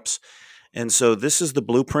matchups. And so this is the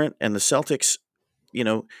blueprint. And the Celtics,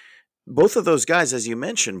 both of those guys, as you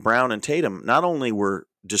mentioned, Brown and Tatum, not only were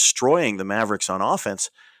destroying the Mavericks on offense,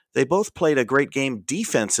 they both played a great game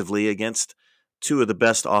defensively against two of the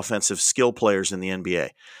best offensive skill players in the NBA.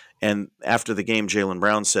 And after the game, Jaylen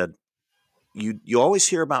Brown said, you always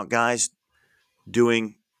hear about guys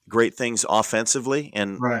doing great things offensively.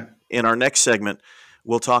 And Right. in our next segment,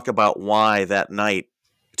 we'll talk about why that night,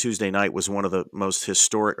 Tuesday night, was one of the most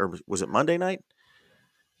historic, or was it Monday night?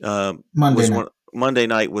 Monday night. Monday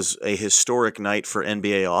night was a historic night for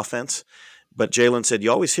NBA offense. But Jalen said,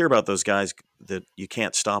 you always hear about those guys that you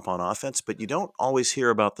can't stop on offense, but you don't always hear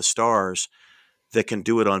about the stars that can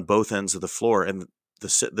do it on both ends of the floor. And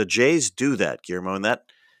the Jays do that, Guillermo, and that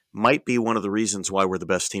might be one of the reasons why we're the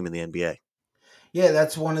best team in the NBA. Yeah,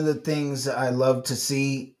 that's one of the things I love to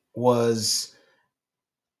see was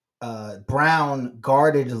Brown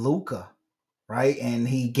guarded Luka, right? And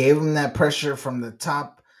he gave him that pressure from the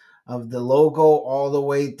top of the logo all the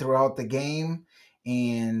way throughout the game.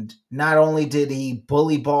 And not only did he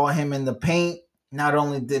bully ball him in the paint, not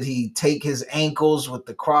only did he take his ankles with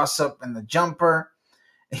the cross up and the jumper,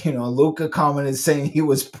 Luka commented saying he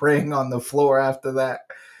was praying on the floor after that.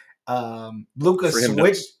 Luka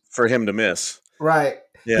switched for him to miss. Right.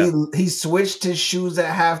 Yeah. He switched his shoes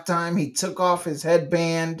at halftime. He took off his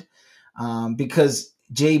headband because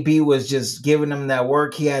JB was just giving him that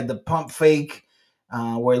work. He had the pump fake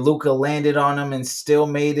where Luka landed on him and still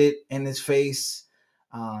made it in his face.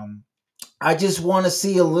 I just want to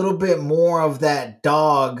see a little bit more of that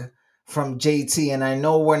dog from JT. And I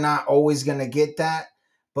know we're not always going to get that,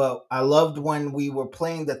 but I loved when we were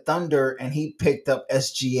playing the Thunder and he picked up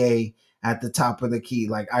SGA at the top of the key.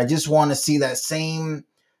 Like, I just want to see that same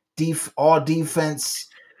all defense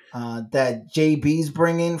that JB's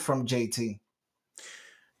bringing from JT.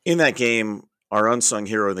 In that game, our unsung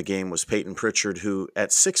hero of the game was Peyton Pritchard, who at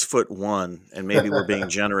 6'1", and maybe we're being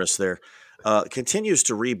generous there, continues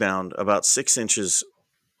to rebound about 6 inches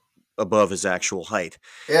above his actual height.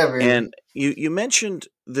 Yeah, man. And you mentioned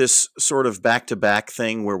this sort of back-to-back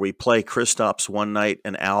thing where we play Kristaps one night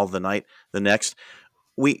and Al the next.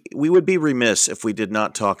 We would be remiss if we did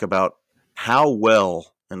not talk about how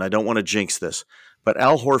well, and I don't want to jinx this, but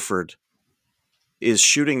Al Horford is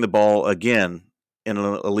shooting the ball again in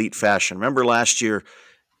an elite fashion. Remember last year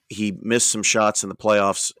he missed some shots in the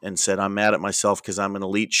playoffs and said, I'm mad at myself because I'm an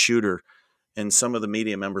elite shooter. And some of the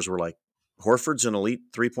media members were like, Horford's an elite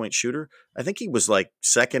three-point shooter? I think he was like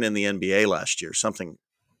second in the NBA last year, something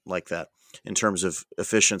like that, in terms of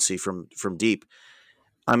efficiency from deep.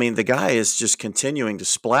 I mean, the guy is just continuing to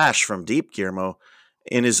splash from deep, Guillermo.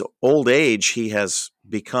 In his old age, he has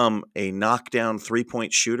become a knockdown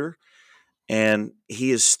three-point shooter, and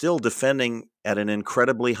he is still defending at an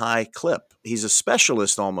incredibly high clip. He's a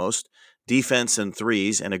specialist almost, defense and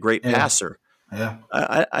threes, and a great passer. Yeah.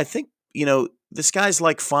 I think, this guy's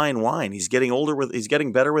like fine wine. He's getting he's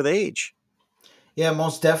getting better with age. Yeah,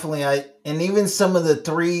 most definitely. And even some of the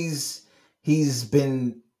threes he's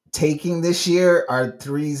been taking this year are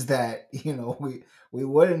threes that, we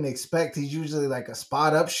wouldn't expect. He's usually like a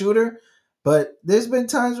spot up shooter, but there's been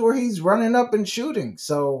times where he's running up and shooting.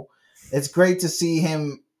 So it's great to see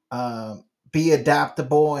him be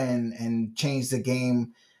adaptable and change the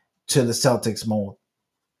game to the Celtics mold.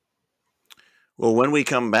 Well, when we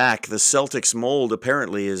come back, the Celtics mold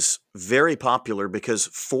apparently is very popular because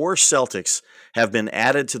 4 Celtics have been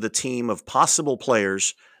added to the team of possible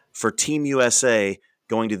players for Team USA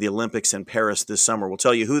going to the Olympics in Paris this summer. We'll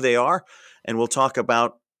tell you who they are, and we'll talk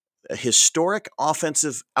about historic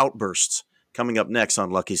offensive outbursts coming up next on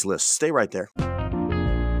Lucky's List. Stay right there.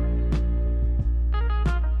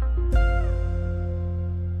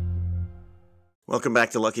 Welcome back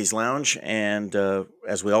to Lucky's Lounge, and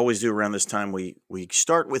as we always do around this time, we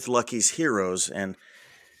start with Lucky's Heroes. And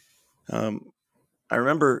I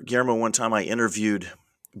remember, Guillermo, one time I interviewed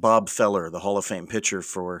Bob Feller, the Hall of Fame pitcher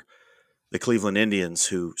for the Cleveland Indians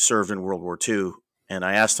who served in World War II, and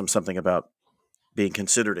I asked him something about being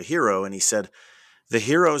considered a hero, and he said, the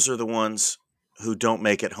heroes are the ones who don't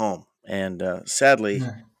make it home. And sadly,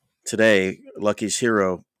 today, Lucky's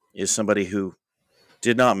hero is somebody who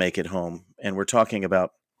did not make it home, and we're talking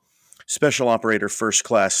about Special Operator First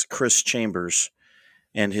Class Chris Chambers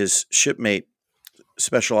and his shipmate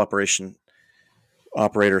Special Operator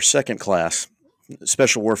Second Class,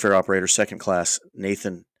 Special Warfare Operator Second Class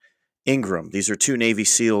Nathan Ingram. These are two Navy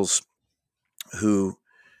SEALs who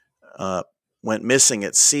uh, went missing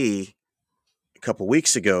at sea a couple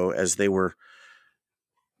weeks ago as they were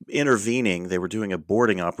intervening. They were doing a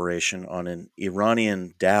boarding operation on an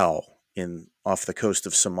Iranian dhow off the coast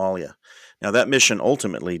of Somalia. Now, that mission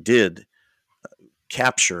ultimately did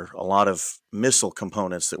capture a lot of missile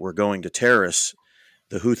components that were going to terrorists,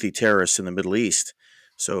 the Houthi terrorists in the Middle East.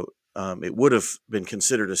 So it would have been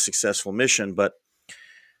considered a successful mission. But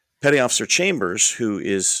Petty Officer Chambers, who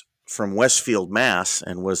is from Westfield, Mass.,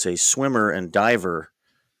 and was a swimmer and diver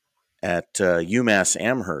at UMass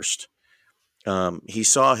Amherst, he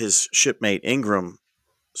saw his shipmate Ingram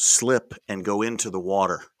slip and go into the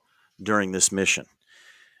water during this mission.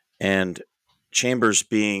 And Chambers,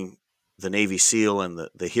 being the Navy SEAL and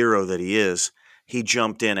the hero that he is, he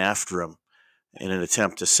jumped in after him in an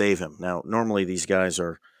attempt to save him. Now, normally these guys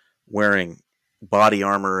are wearing body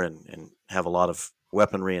armor and have a lot of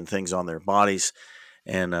weaponry and things on their bodies.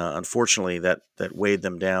 And unfortunately, that weighed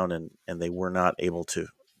them down, and they were not able to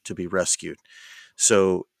be rescued.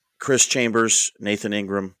 So Chris Chambers, Nathan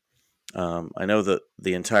Ingram, I know that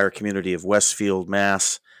the entire community of Westfield,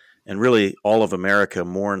 Mass., and really all of America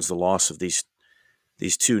mourns the loss of these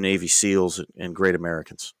two Navy SEALs and great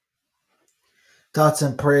Americans. Thoughts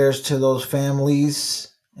and prayers to those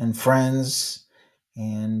families and friends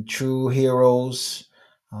and true heroes.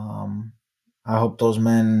 I hope those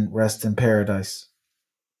men rest in paradise.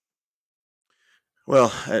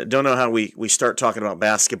 Well, I don't know how we start talking about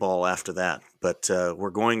basketball after that, but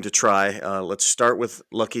we're going to try. Let's start with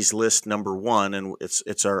Lucky's list number one, and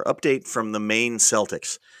it's our update from the Maine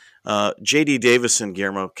Celtics. J.D. Davison,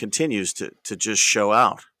 Guillermo, continues to just show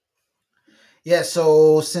out. Yeah,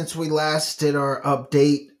 so since we last did our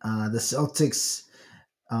update, the Celtics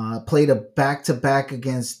played a back-to-back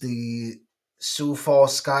against the Sioux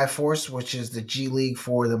Falls Skyforce, which is the G League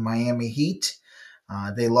for the Miami Heat.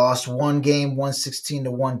 They lost one game, 116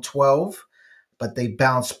 to 112, but they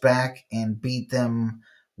bounced back and beat them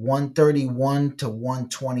 131 to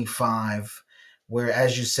 125, where,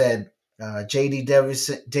 as you said, J.D.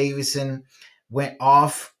 Davison went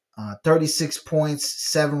off 36 points,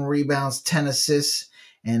 7 rebounds, 10 assists,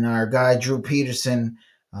 and our guy Drew Peterson,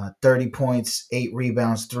 30 points, 8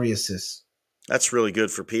 rebounds, 3 assists. That's really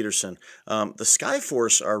good for Peterson. The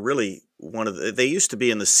Skyforce are really they used to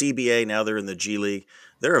be in the CBA, now they're in the G League.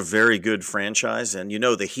 They're a very good franchise, and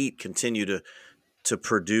the Heat continue to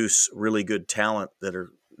produce really good talent that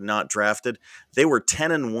are not drafted. They were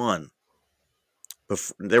 10-1.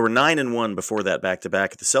 They were 9-1 before that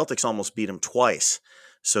back-to-back. The Celtics almost beat them twice,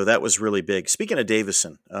 so that was really big. Speaking of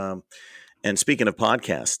Davison, and speaking of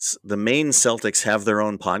podcasts, the Maine Celtics have their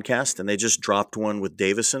own podcast, and they just dropped one with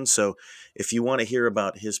Davison. So if you want to hear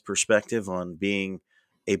about his perspective on being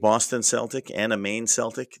a Boston Celtic and a Maine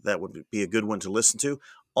Celtic, that would be a good one to listen to.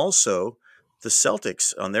 Also, the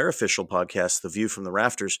Celtics, on their official podcast, The View from the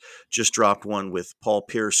Rafters, just dropped one with Paul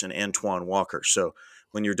Pierce and Antoine Walker. So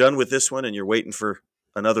when you're done with this one and you're waiting for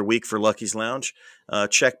another week for Lucky's Lounge,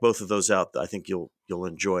 check both of those out. I think you'll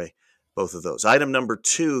enjoy both of those. Item number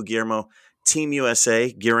 2, Guillermo, Team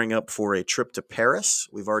USA gearing up for a trip to Paris.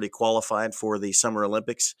 We've already qualified for the Summer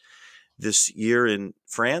Olympics this year in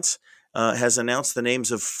France. Has announced the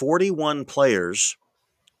names of 41 players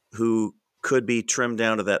who could be trimmed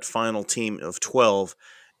down to that final team of 12.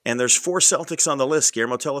 And there's 4 Celtics on the list.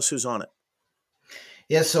 Guillermo, tell us who's on it.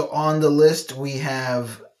 Yeah, so on the list we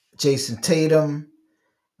have Jason Tatum,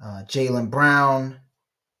 Jaylen Brown,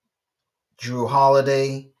 Drew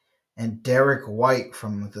Holiday, and Derek White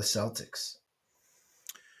from the Celtics.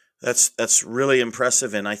 That's really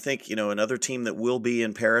impressive, and I think another team that will be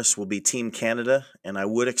in Paris will be Team Canada, and I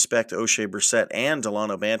would expect O'Shea Brissett and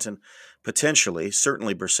Delano Banton, potentially,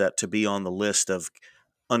 certainly Brissett, to be on the list of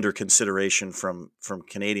under consideration from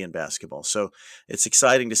Canadian basketball. So it's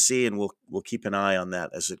exciting to see, and we'll keep an eye on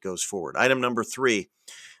that as it goes forward. Item number 3,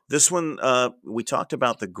 this one we talked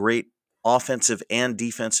about the great offensive and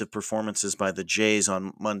defensive performances by the Jays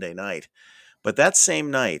on Monday night, but that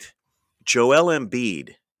same night, Joel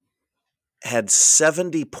Embiid had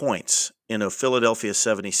 70 points in a Philadelphia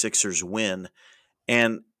 76ers win,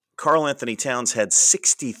 and Karl Anthony Towns had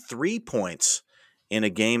 63 points in a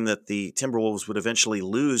game that the Timberwolves would eventually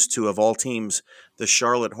lose to, of all teams, the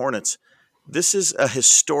Charlotte Hornets. This is a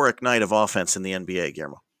historic night of offense in the NBA,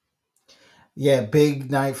 Guillermo. Yeah,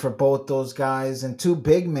 big night for both those guys and two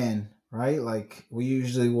big men, right? Like we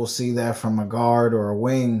usually will see that from a guard or a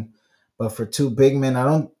wing, but for two big men, I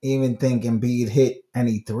don't even think Embiid hit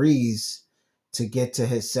any threes to get to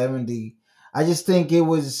his 70. I just think it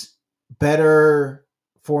was better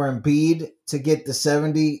for Embiid to get the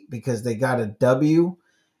 70 because they got a W,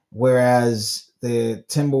 whereas the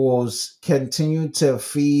Timberwolves continued to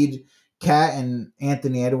feed Cat, and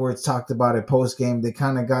Anthony Edwards talked about it post game. They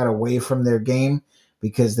kind of got away from their game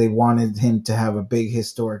because they wanted him to have a big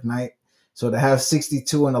historic night. So to have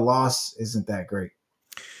 62 in a loss isn't that great.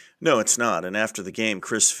 No, it's not. And after the game,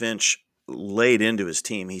 Chris Finch laid into his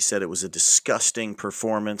team. He said it was a disgusting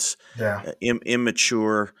performance, Yeah.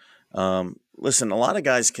 immature. Listen, a lot of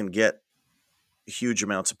guys can get huge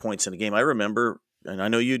amounts of points in a game. I remember, and I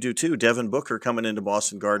know you do too, Devin Booker coming into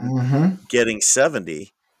Boston Garden Mm-hmm. getting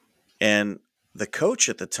 70. And the coach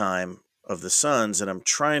at the time of the Suns, and I'm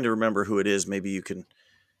trying to remember who it is. Maybe you can Was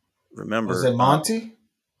remember. it Monty?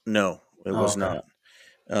 No, it Oh, was okay.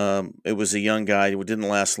 not. It was a young guy who didn't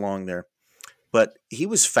last long there. But he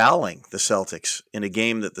was fouling the Celtics in a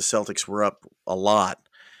game that the Celtics were up a lot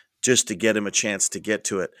just to get him a chance to get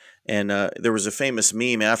to it. And there was a famous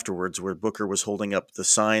meme afterwards where Booker was holding up the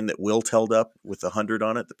sign that Wilt held up with the 100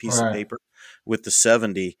 on it, the All piece of right. paper with the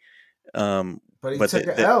 70. Um, But he but took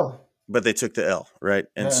an L. they took the L, right?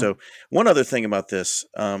 And Yeah. so one other thing about this,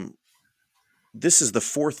 this is the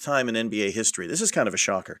fourth time in NBA history. This is kind of a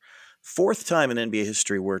shocker. Fourth time in NBA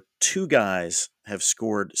history where two guys have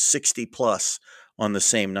scored 60 plus on the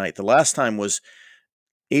same night. The last time was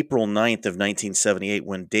April 9th of 1978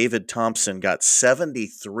 when David Thompson got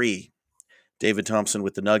 73. David Thompson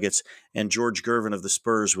with the Nuggets and George Gervin of the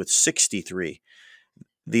Spurs with 63.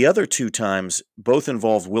 The other two times both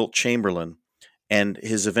involved Wilt Chamberlain and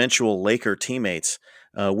his eventual Laker teammates.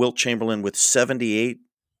 Wilt Chamberlain with 78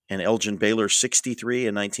 and Elgin Baylor 63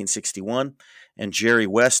 in 1961, and Jerry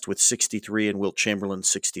West with 63 and Wilt Chamberlain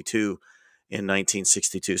 62 in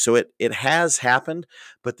 1962. So it has happened,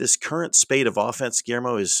 but this current spate of offense,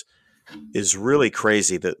 Guillermo, is really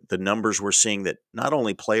crazy. The numbers we're seeing that not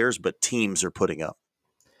only players but teams are putting up.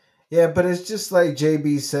 Yeah, but it's just like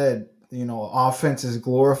JB said, offense is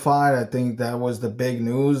glorified. I think that was the big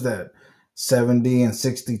news, that 70 and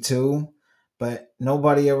 62, but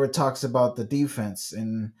nobody ever talks about the defense.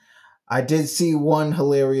 And I did see one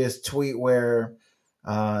hilarious tweet where,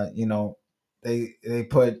 they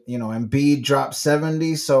put, Embiid dropped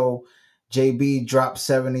 70, so JB dropped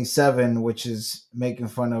 77, which is making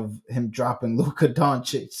fun of him dropping Luka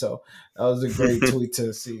Doncic. So that was a great tweet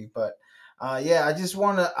to see. But yeah, I just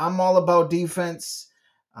want to. I'm all about defense.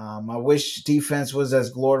 I wish defense was as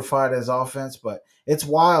glorified as offense, but it's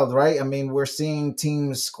wild, right? I mean, we're seeing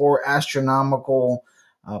teams score astronomical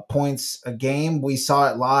points a game. We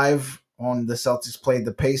saw it live on the Celtics played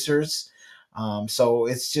the Pacers. So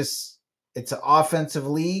it's an offensive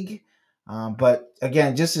league, but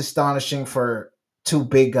again, just astonishing for two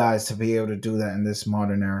big guys to be able to do that in this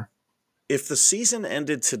modern era. If the season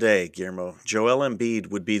ended today, Guillermo, Joel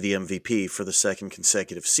Embiid would be the MVP for the second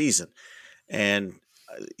consecutive season. And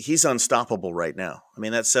he's unstoppable right now. I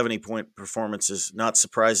mean, that 70-point performance is not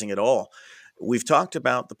surprising at all. We've talked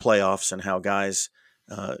about the playoffs and how guys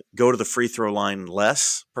go to the free throw line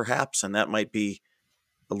less, perhaps, and that might be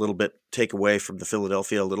a little bit take away from the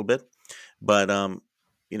Philadelphia a little bit. But,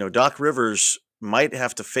 Doc Rivers might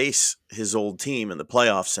have to face his old team in the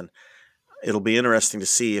playoffs, and it'll be interesting to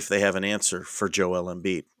see if they have an answer for Joel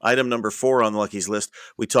Embiid. Item number 4 on the Lucky's list,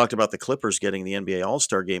 we talked about the Clippers getting the NBA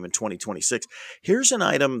All-Star Game in 2026. Here's an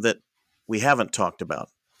item that we haven't talked about.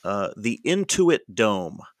 The Intuit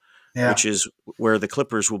Dome, Yeah. which is where the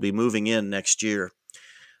Clippers will be moving in next year.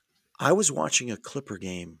 I was watching a Clipper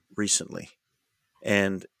game recently,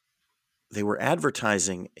 and they were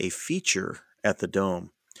advertising a feature at the Dome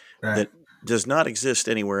Right. that does not exist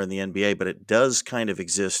anywhere in the NBA, but it does kind of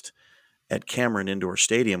exist at Cameron Indoor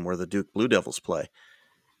Stadium where the Duke Blue Devils play.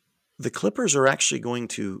 The Clippers are actually going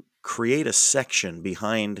to create a section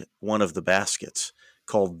behind one of the baskets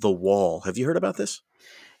called The Wall. Have you heard about this?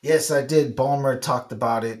 Yes, I did. Ballmer talked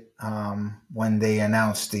about it when they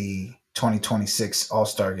announced the 2026 All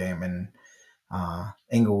Star Game in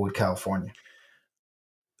Inglewood, California.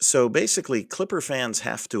 So basically, Clipper fans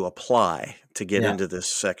have to apply to get Yeah. into this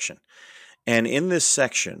section. And in this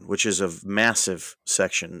section, which is a massive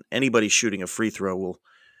section, anybody shooting a free throw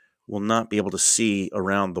will not be able to see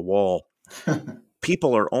around the wall.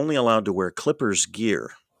 People are only allowed to wear Clippers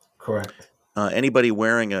gear. Correct. Anybody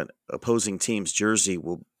wearing an opposing team's jersey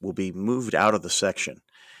will be moved out of the section,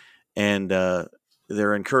 and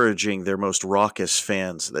they're encouraging their most raucous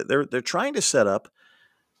fans. They're trying to set up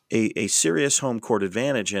a serious home court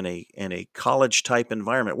advantage in a college type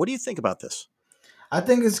environment. What do you think about this? I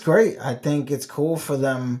think it's great. I think it's cool for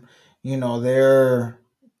them. They're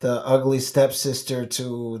the ugly stepsister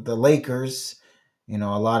to the Lakers. A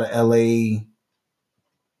lot of LA,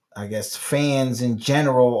 I guess, fans in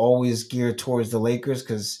general always geared towards the Lakers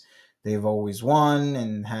because they've always won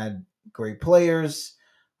and had great players.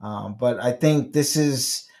 But I think this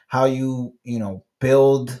is how you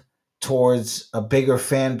build towards a bigger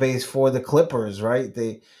fan base for the Clippers, right?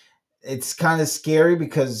 It's kind of scary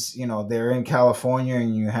because they're in California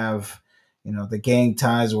and you have the gang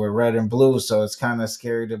ties were red and blue, so it's kind of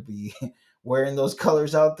scary to be wearing those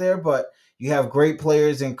colors out there. But you have great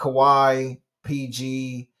players in Kawhi,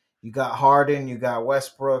 PG. You got Harden, you got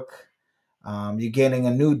Westbrook. You're getting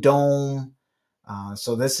a new dome,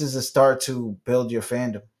 so this is a start to build your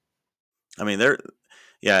fandom. I mean,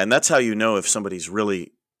 yeah, and that's how you know if somebody's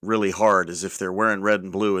really, really hard is if they're wearing red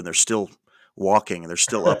and blue and they're still walking and they're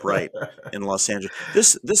still upright in Los Angeles.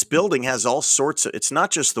 This building has all sorts of. It's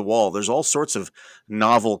not just the wall. There's all sorts of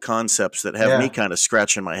novel concepts that have me Yeah. kind of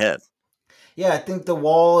scratching my head. Yeah, I think the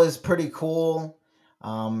wall is pretty cool.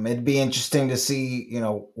 It'd be interesting to see,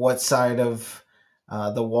 what side of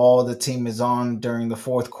the wall the team is on during the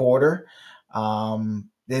fourth quarter.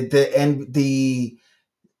 The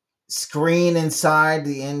screen inside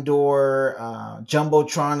the indoor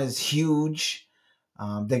jumbotron is huge.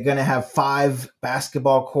 They're gonna have 5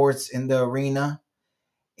 basketball courts in the arena,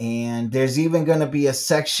 and there's even gonna be a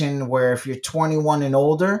section where if you're 21 and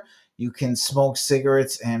older, you can smoke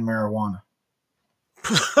cigarettes and marijuana.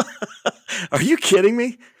 Are you kidding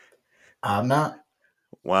me? I'm not.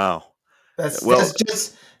 Wow. That's Well,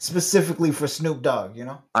 just specifically for Snoop Dogg.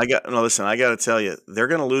 listen. I got to tell you, they're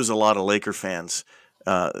going to lose a lot of Laker fans.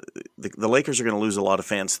 Uh, the Lakers are going to lose a lot of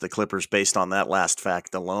fans to the Clippers based on that last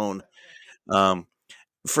fact alone. Um,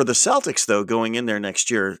 for the Celtics, though, going in there next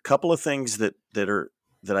year, a couple of things that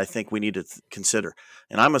I think we need to consider.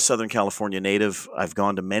 And I'm a Southern California native. I've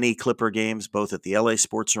gone to many Clipper games, both at the LA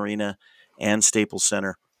Sports Arena and Staples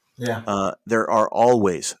Center. Yeah, There are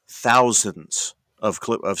always thousands of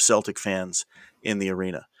Celtic fans in the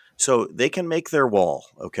arena, so they can make their wall,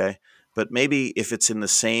 okay. But maybe if it's in the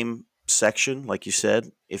same section, like you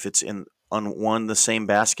said, if it's in on one the same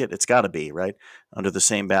basket, it's got to be right under the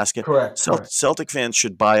same basket. correct, correct. Celtic fans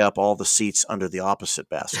should buy up all the seats under the opposite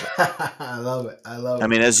basket. I love it. I love I it.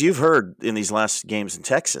 mean, as you've heard in these last games in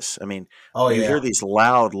Texas, I mean, Oh you hear yeah, these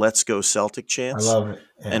loud "Let's go Celtic" I chants, love it.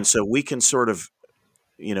 Yeah, and so we can sort of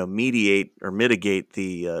mediate or mitigate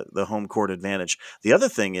the home court advantage. The other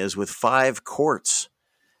thing is with 5 courts,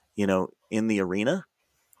 in the arena,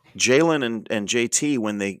 Jalen and JT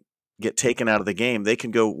when they get taken out of the game, they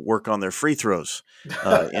can go work on their free throws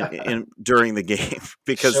in during the game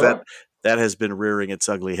because sure. that has been rearing its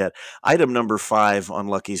ugly head. Item number 5 on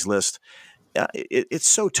Lucky's list. It's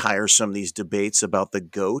so tiresome these debates about the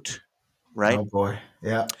GOAT, right? Oh boy.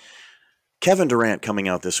 Yeah. Kevin Durant coming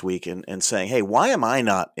out this week and saying, "Hey, why am I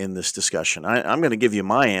not in this discussion?" I'm going to give you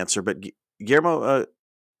my answer, but Guillermo,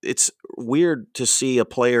 it's weird to see a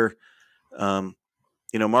player.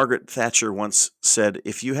 Margaret Thatcher once said,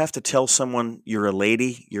 "If you have to tell someone you're a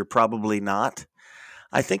lady, you're probably not."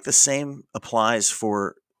 I think the same applies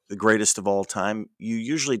for the greatest of all time. You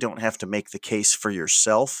usually don't have to make the case for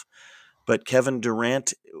yourself, but Kevin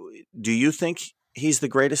Durant, do you think he's the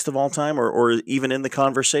greatest of all time, or even in the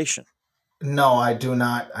conversation? No, I do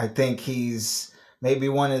not. I think he's maybe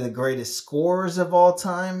one of the greatest scorers of all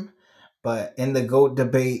time, but in the GOAT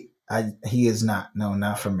debate, he is not. No,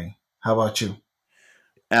 not for me. How about you?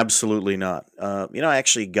 Absolutely not. I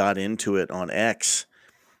actually got into it on X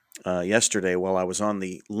yesterday while I was on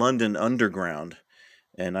the London Underground,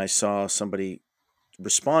 and I saw somebody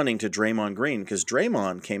responding to Draymond Green because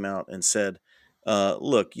Draymond came out and said,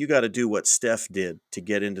 "Look, you got to do what Steph did to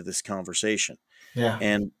get into this conversation." Yeah.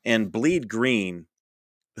 And Bleed Green,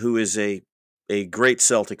 who is a great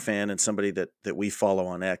Celtic fan and somebody that we follow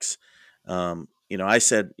on X, I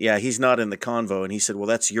said, "Yeah, he's not in the convo," and he said, "Well,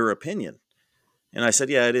 that's your opinion." And I said,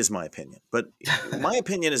 "Yeah, it is my opinion." But my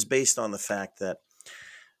opinion is based on the fact that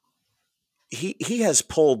he has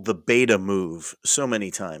pulled the beta move so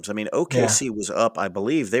many times. I mean, Yeah. OKC was up, I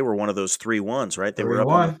believe they were one of those 3-1s, right?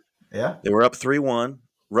 3-1. Yeah. They were up 3-1.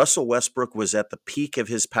 Russell Westbrook was at the peak of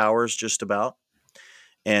his powers just about.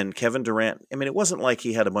 And Kevin Durant, I mean, it wasn't like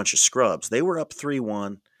he had a bunch of scrubs. They were up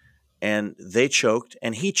 3-1 and they choked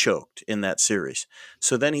and he choked in that series.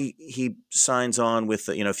 So then he signs on with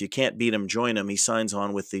if you can't beat him, join him. He signs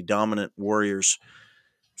on with the dominant Warriors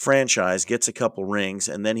franchise, gets a couple rings,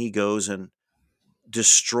 and then he goes and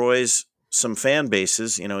destroys some fan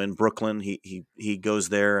bases. In Brooklyn, he goes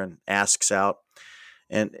there and asks out,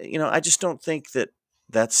 and I just don't think that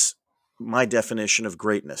that's my definition of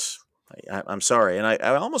greatness. I'm sorry, and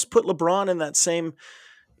I almost put LeBron in that same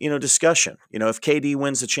discussion. If KD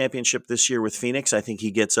wins the championship this year with Phoenix, I think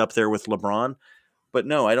he gets up there with LeBron. But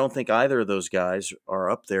no, I don't think either of those guys are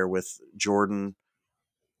up there with Jordan,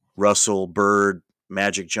 Russell, Bird,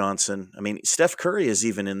 Magic Johnson. I mean, Steph Curry is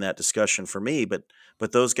even in that discussion for me, but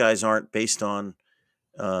those guys aren't based on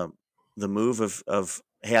uh, the move of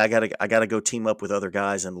hey, I gotta go team up with other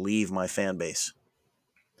guys and leave my fan base.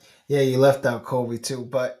 Yeah, you left out Kobe too,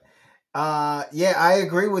 but yeah, I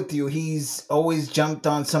agree with you. He's always jumped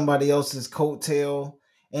on somebody else's coattail.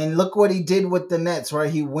 And look what he did with the Nets, right?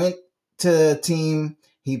 He went to a team,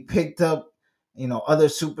 he picked up, other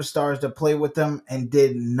superstars to play with them and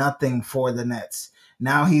did nothing for the Nets.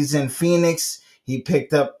 Now he's in Phoenix. He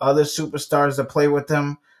picked up other superstars to play with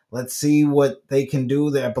them. Let's see what they can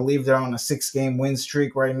do. I believe they're on a 6-game win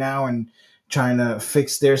streak right now and trying to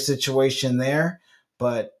fix their situation there.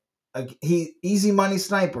 But he easy money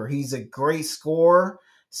sniper. He's a great scorer,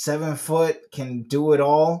 7 foot, can do it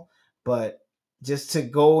all. But just to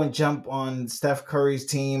go and jump on Steph Curry's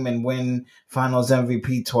team and win Finals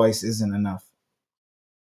MVP twice isn't enough.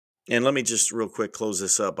 And let me just real quick close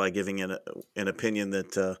this up by giving an opinion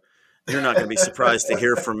that you're not going to be surprised to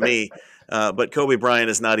hear from me. But Kobe Bryant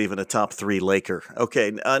is not even a top 3 Laker.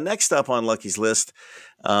 Okay, next up on Lucky's list,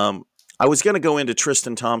 I was going to go into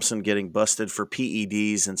Tristan Thompson getting busted for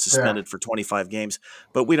PEDs and Yeah. suspended for 25 games,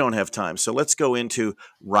 but we don't have time. So let's go into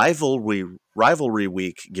rivalry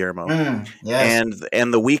week, Guillermo, Yes.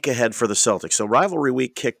 and the week ahead for the Celtics. So rivalry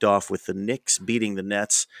week kicked off with the Knicks beating the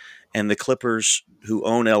Nets and the Clippers, who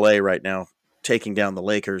own LA right now, taking down the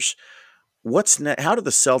Lakers. How do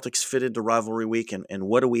the Celtics fit into rivalry week, and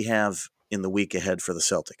what do we have in the week ahead for the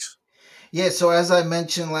Celtics? Yeah, so as I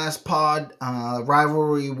mentioned last pod,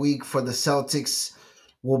 rivalry week for the Celtics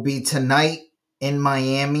will be tonight in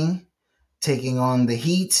Miami, taking on the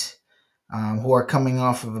Heat, who are coming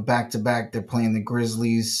off of a back-to-back. They're playing the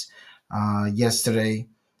Grizzlies yesterday.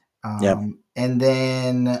 Yeah. And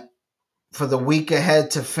then for the week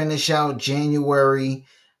ahead to finish out January,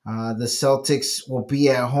 the Celtics will be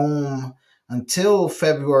at home until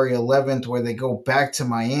February 11th, where they go back to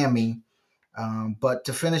Miami. But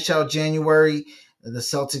to finish out January, the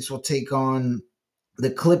Celtics will take on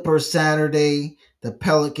the Clippers Saturday, the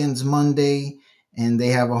Pelicans Monday, and they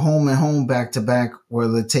have a home and home back to back where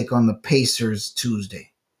they take on the Pacers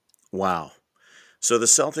Tuesday. Wow. So the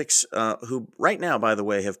Celtics, who right now, by the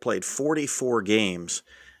way, have played 44 games,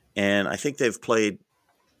 and I think they've played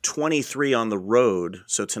 23 on the road.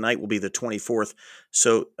 So tonight will be the 24th.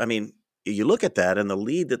 So, I mean, you look at that and the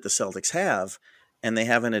lead that the Celtics have, and they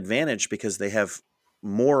have an advantage because they have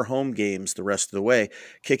more home games the rest of the way,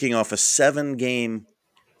 kicking off a 7-game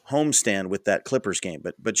homestand with that Clippers game.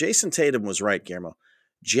 But Jason Tatum was right, Guillermo.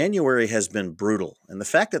 January has been brutal, and the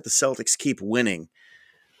fact that the Celtics keep winning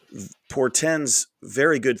portends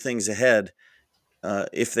very good things ahead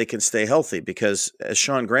if they can stay healthy. Because as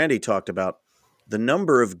Sean Grandy talked about, the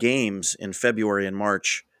number of games in February and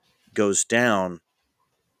March goes down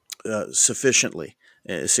significantly.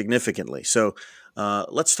 So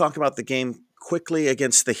let's talk about the game quickly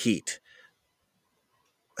against the Heat.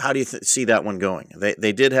 How do you see that one going?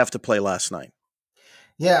 They did have to play last night.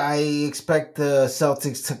 Yeah, I expect the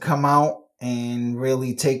Celtics to come out and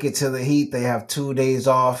really take it to the Heat. They have 2 days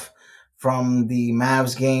off from the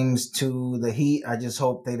Mavs games to the Heat. I just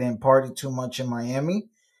hope they didn't party too much in Miami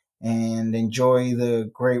and enjoy the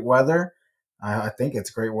great weather. I think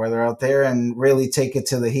it's great weather out there, and really take it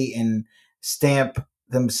to the Heat and stamp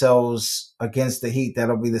themselves against the Heat.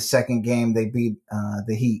 That'll be the second game they beat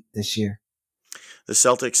the Heat this year. The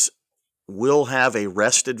Celtics will have a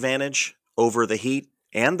rest advantage over the Heat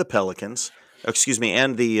and the Pelicans, excuse me,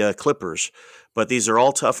 and the Clippers. But these are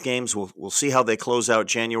all tough games. We'll see how they close out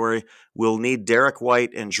January. We'll need Derek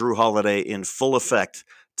White and Drew Holiday in full effect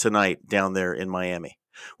tonight down there in Miami.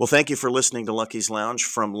 Well, thank you for listening to Lucky's Lounge.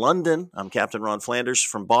 From London, I'm Captain Ron Flanders.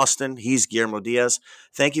 From Boston, he's Guillermo Diaz.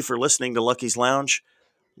 Thank you for listening to Lucky's Lounge.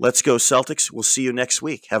 Let's go Celtics. We'll see you next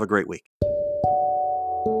week. Have a great week.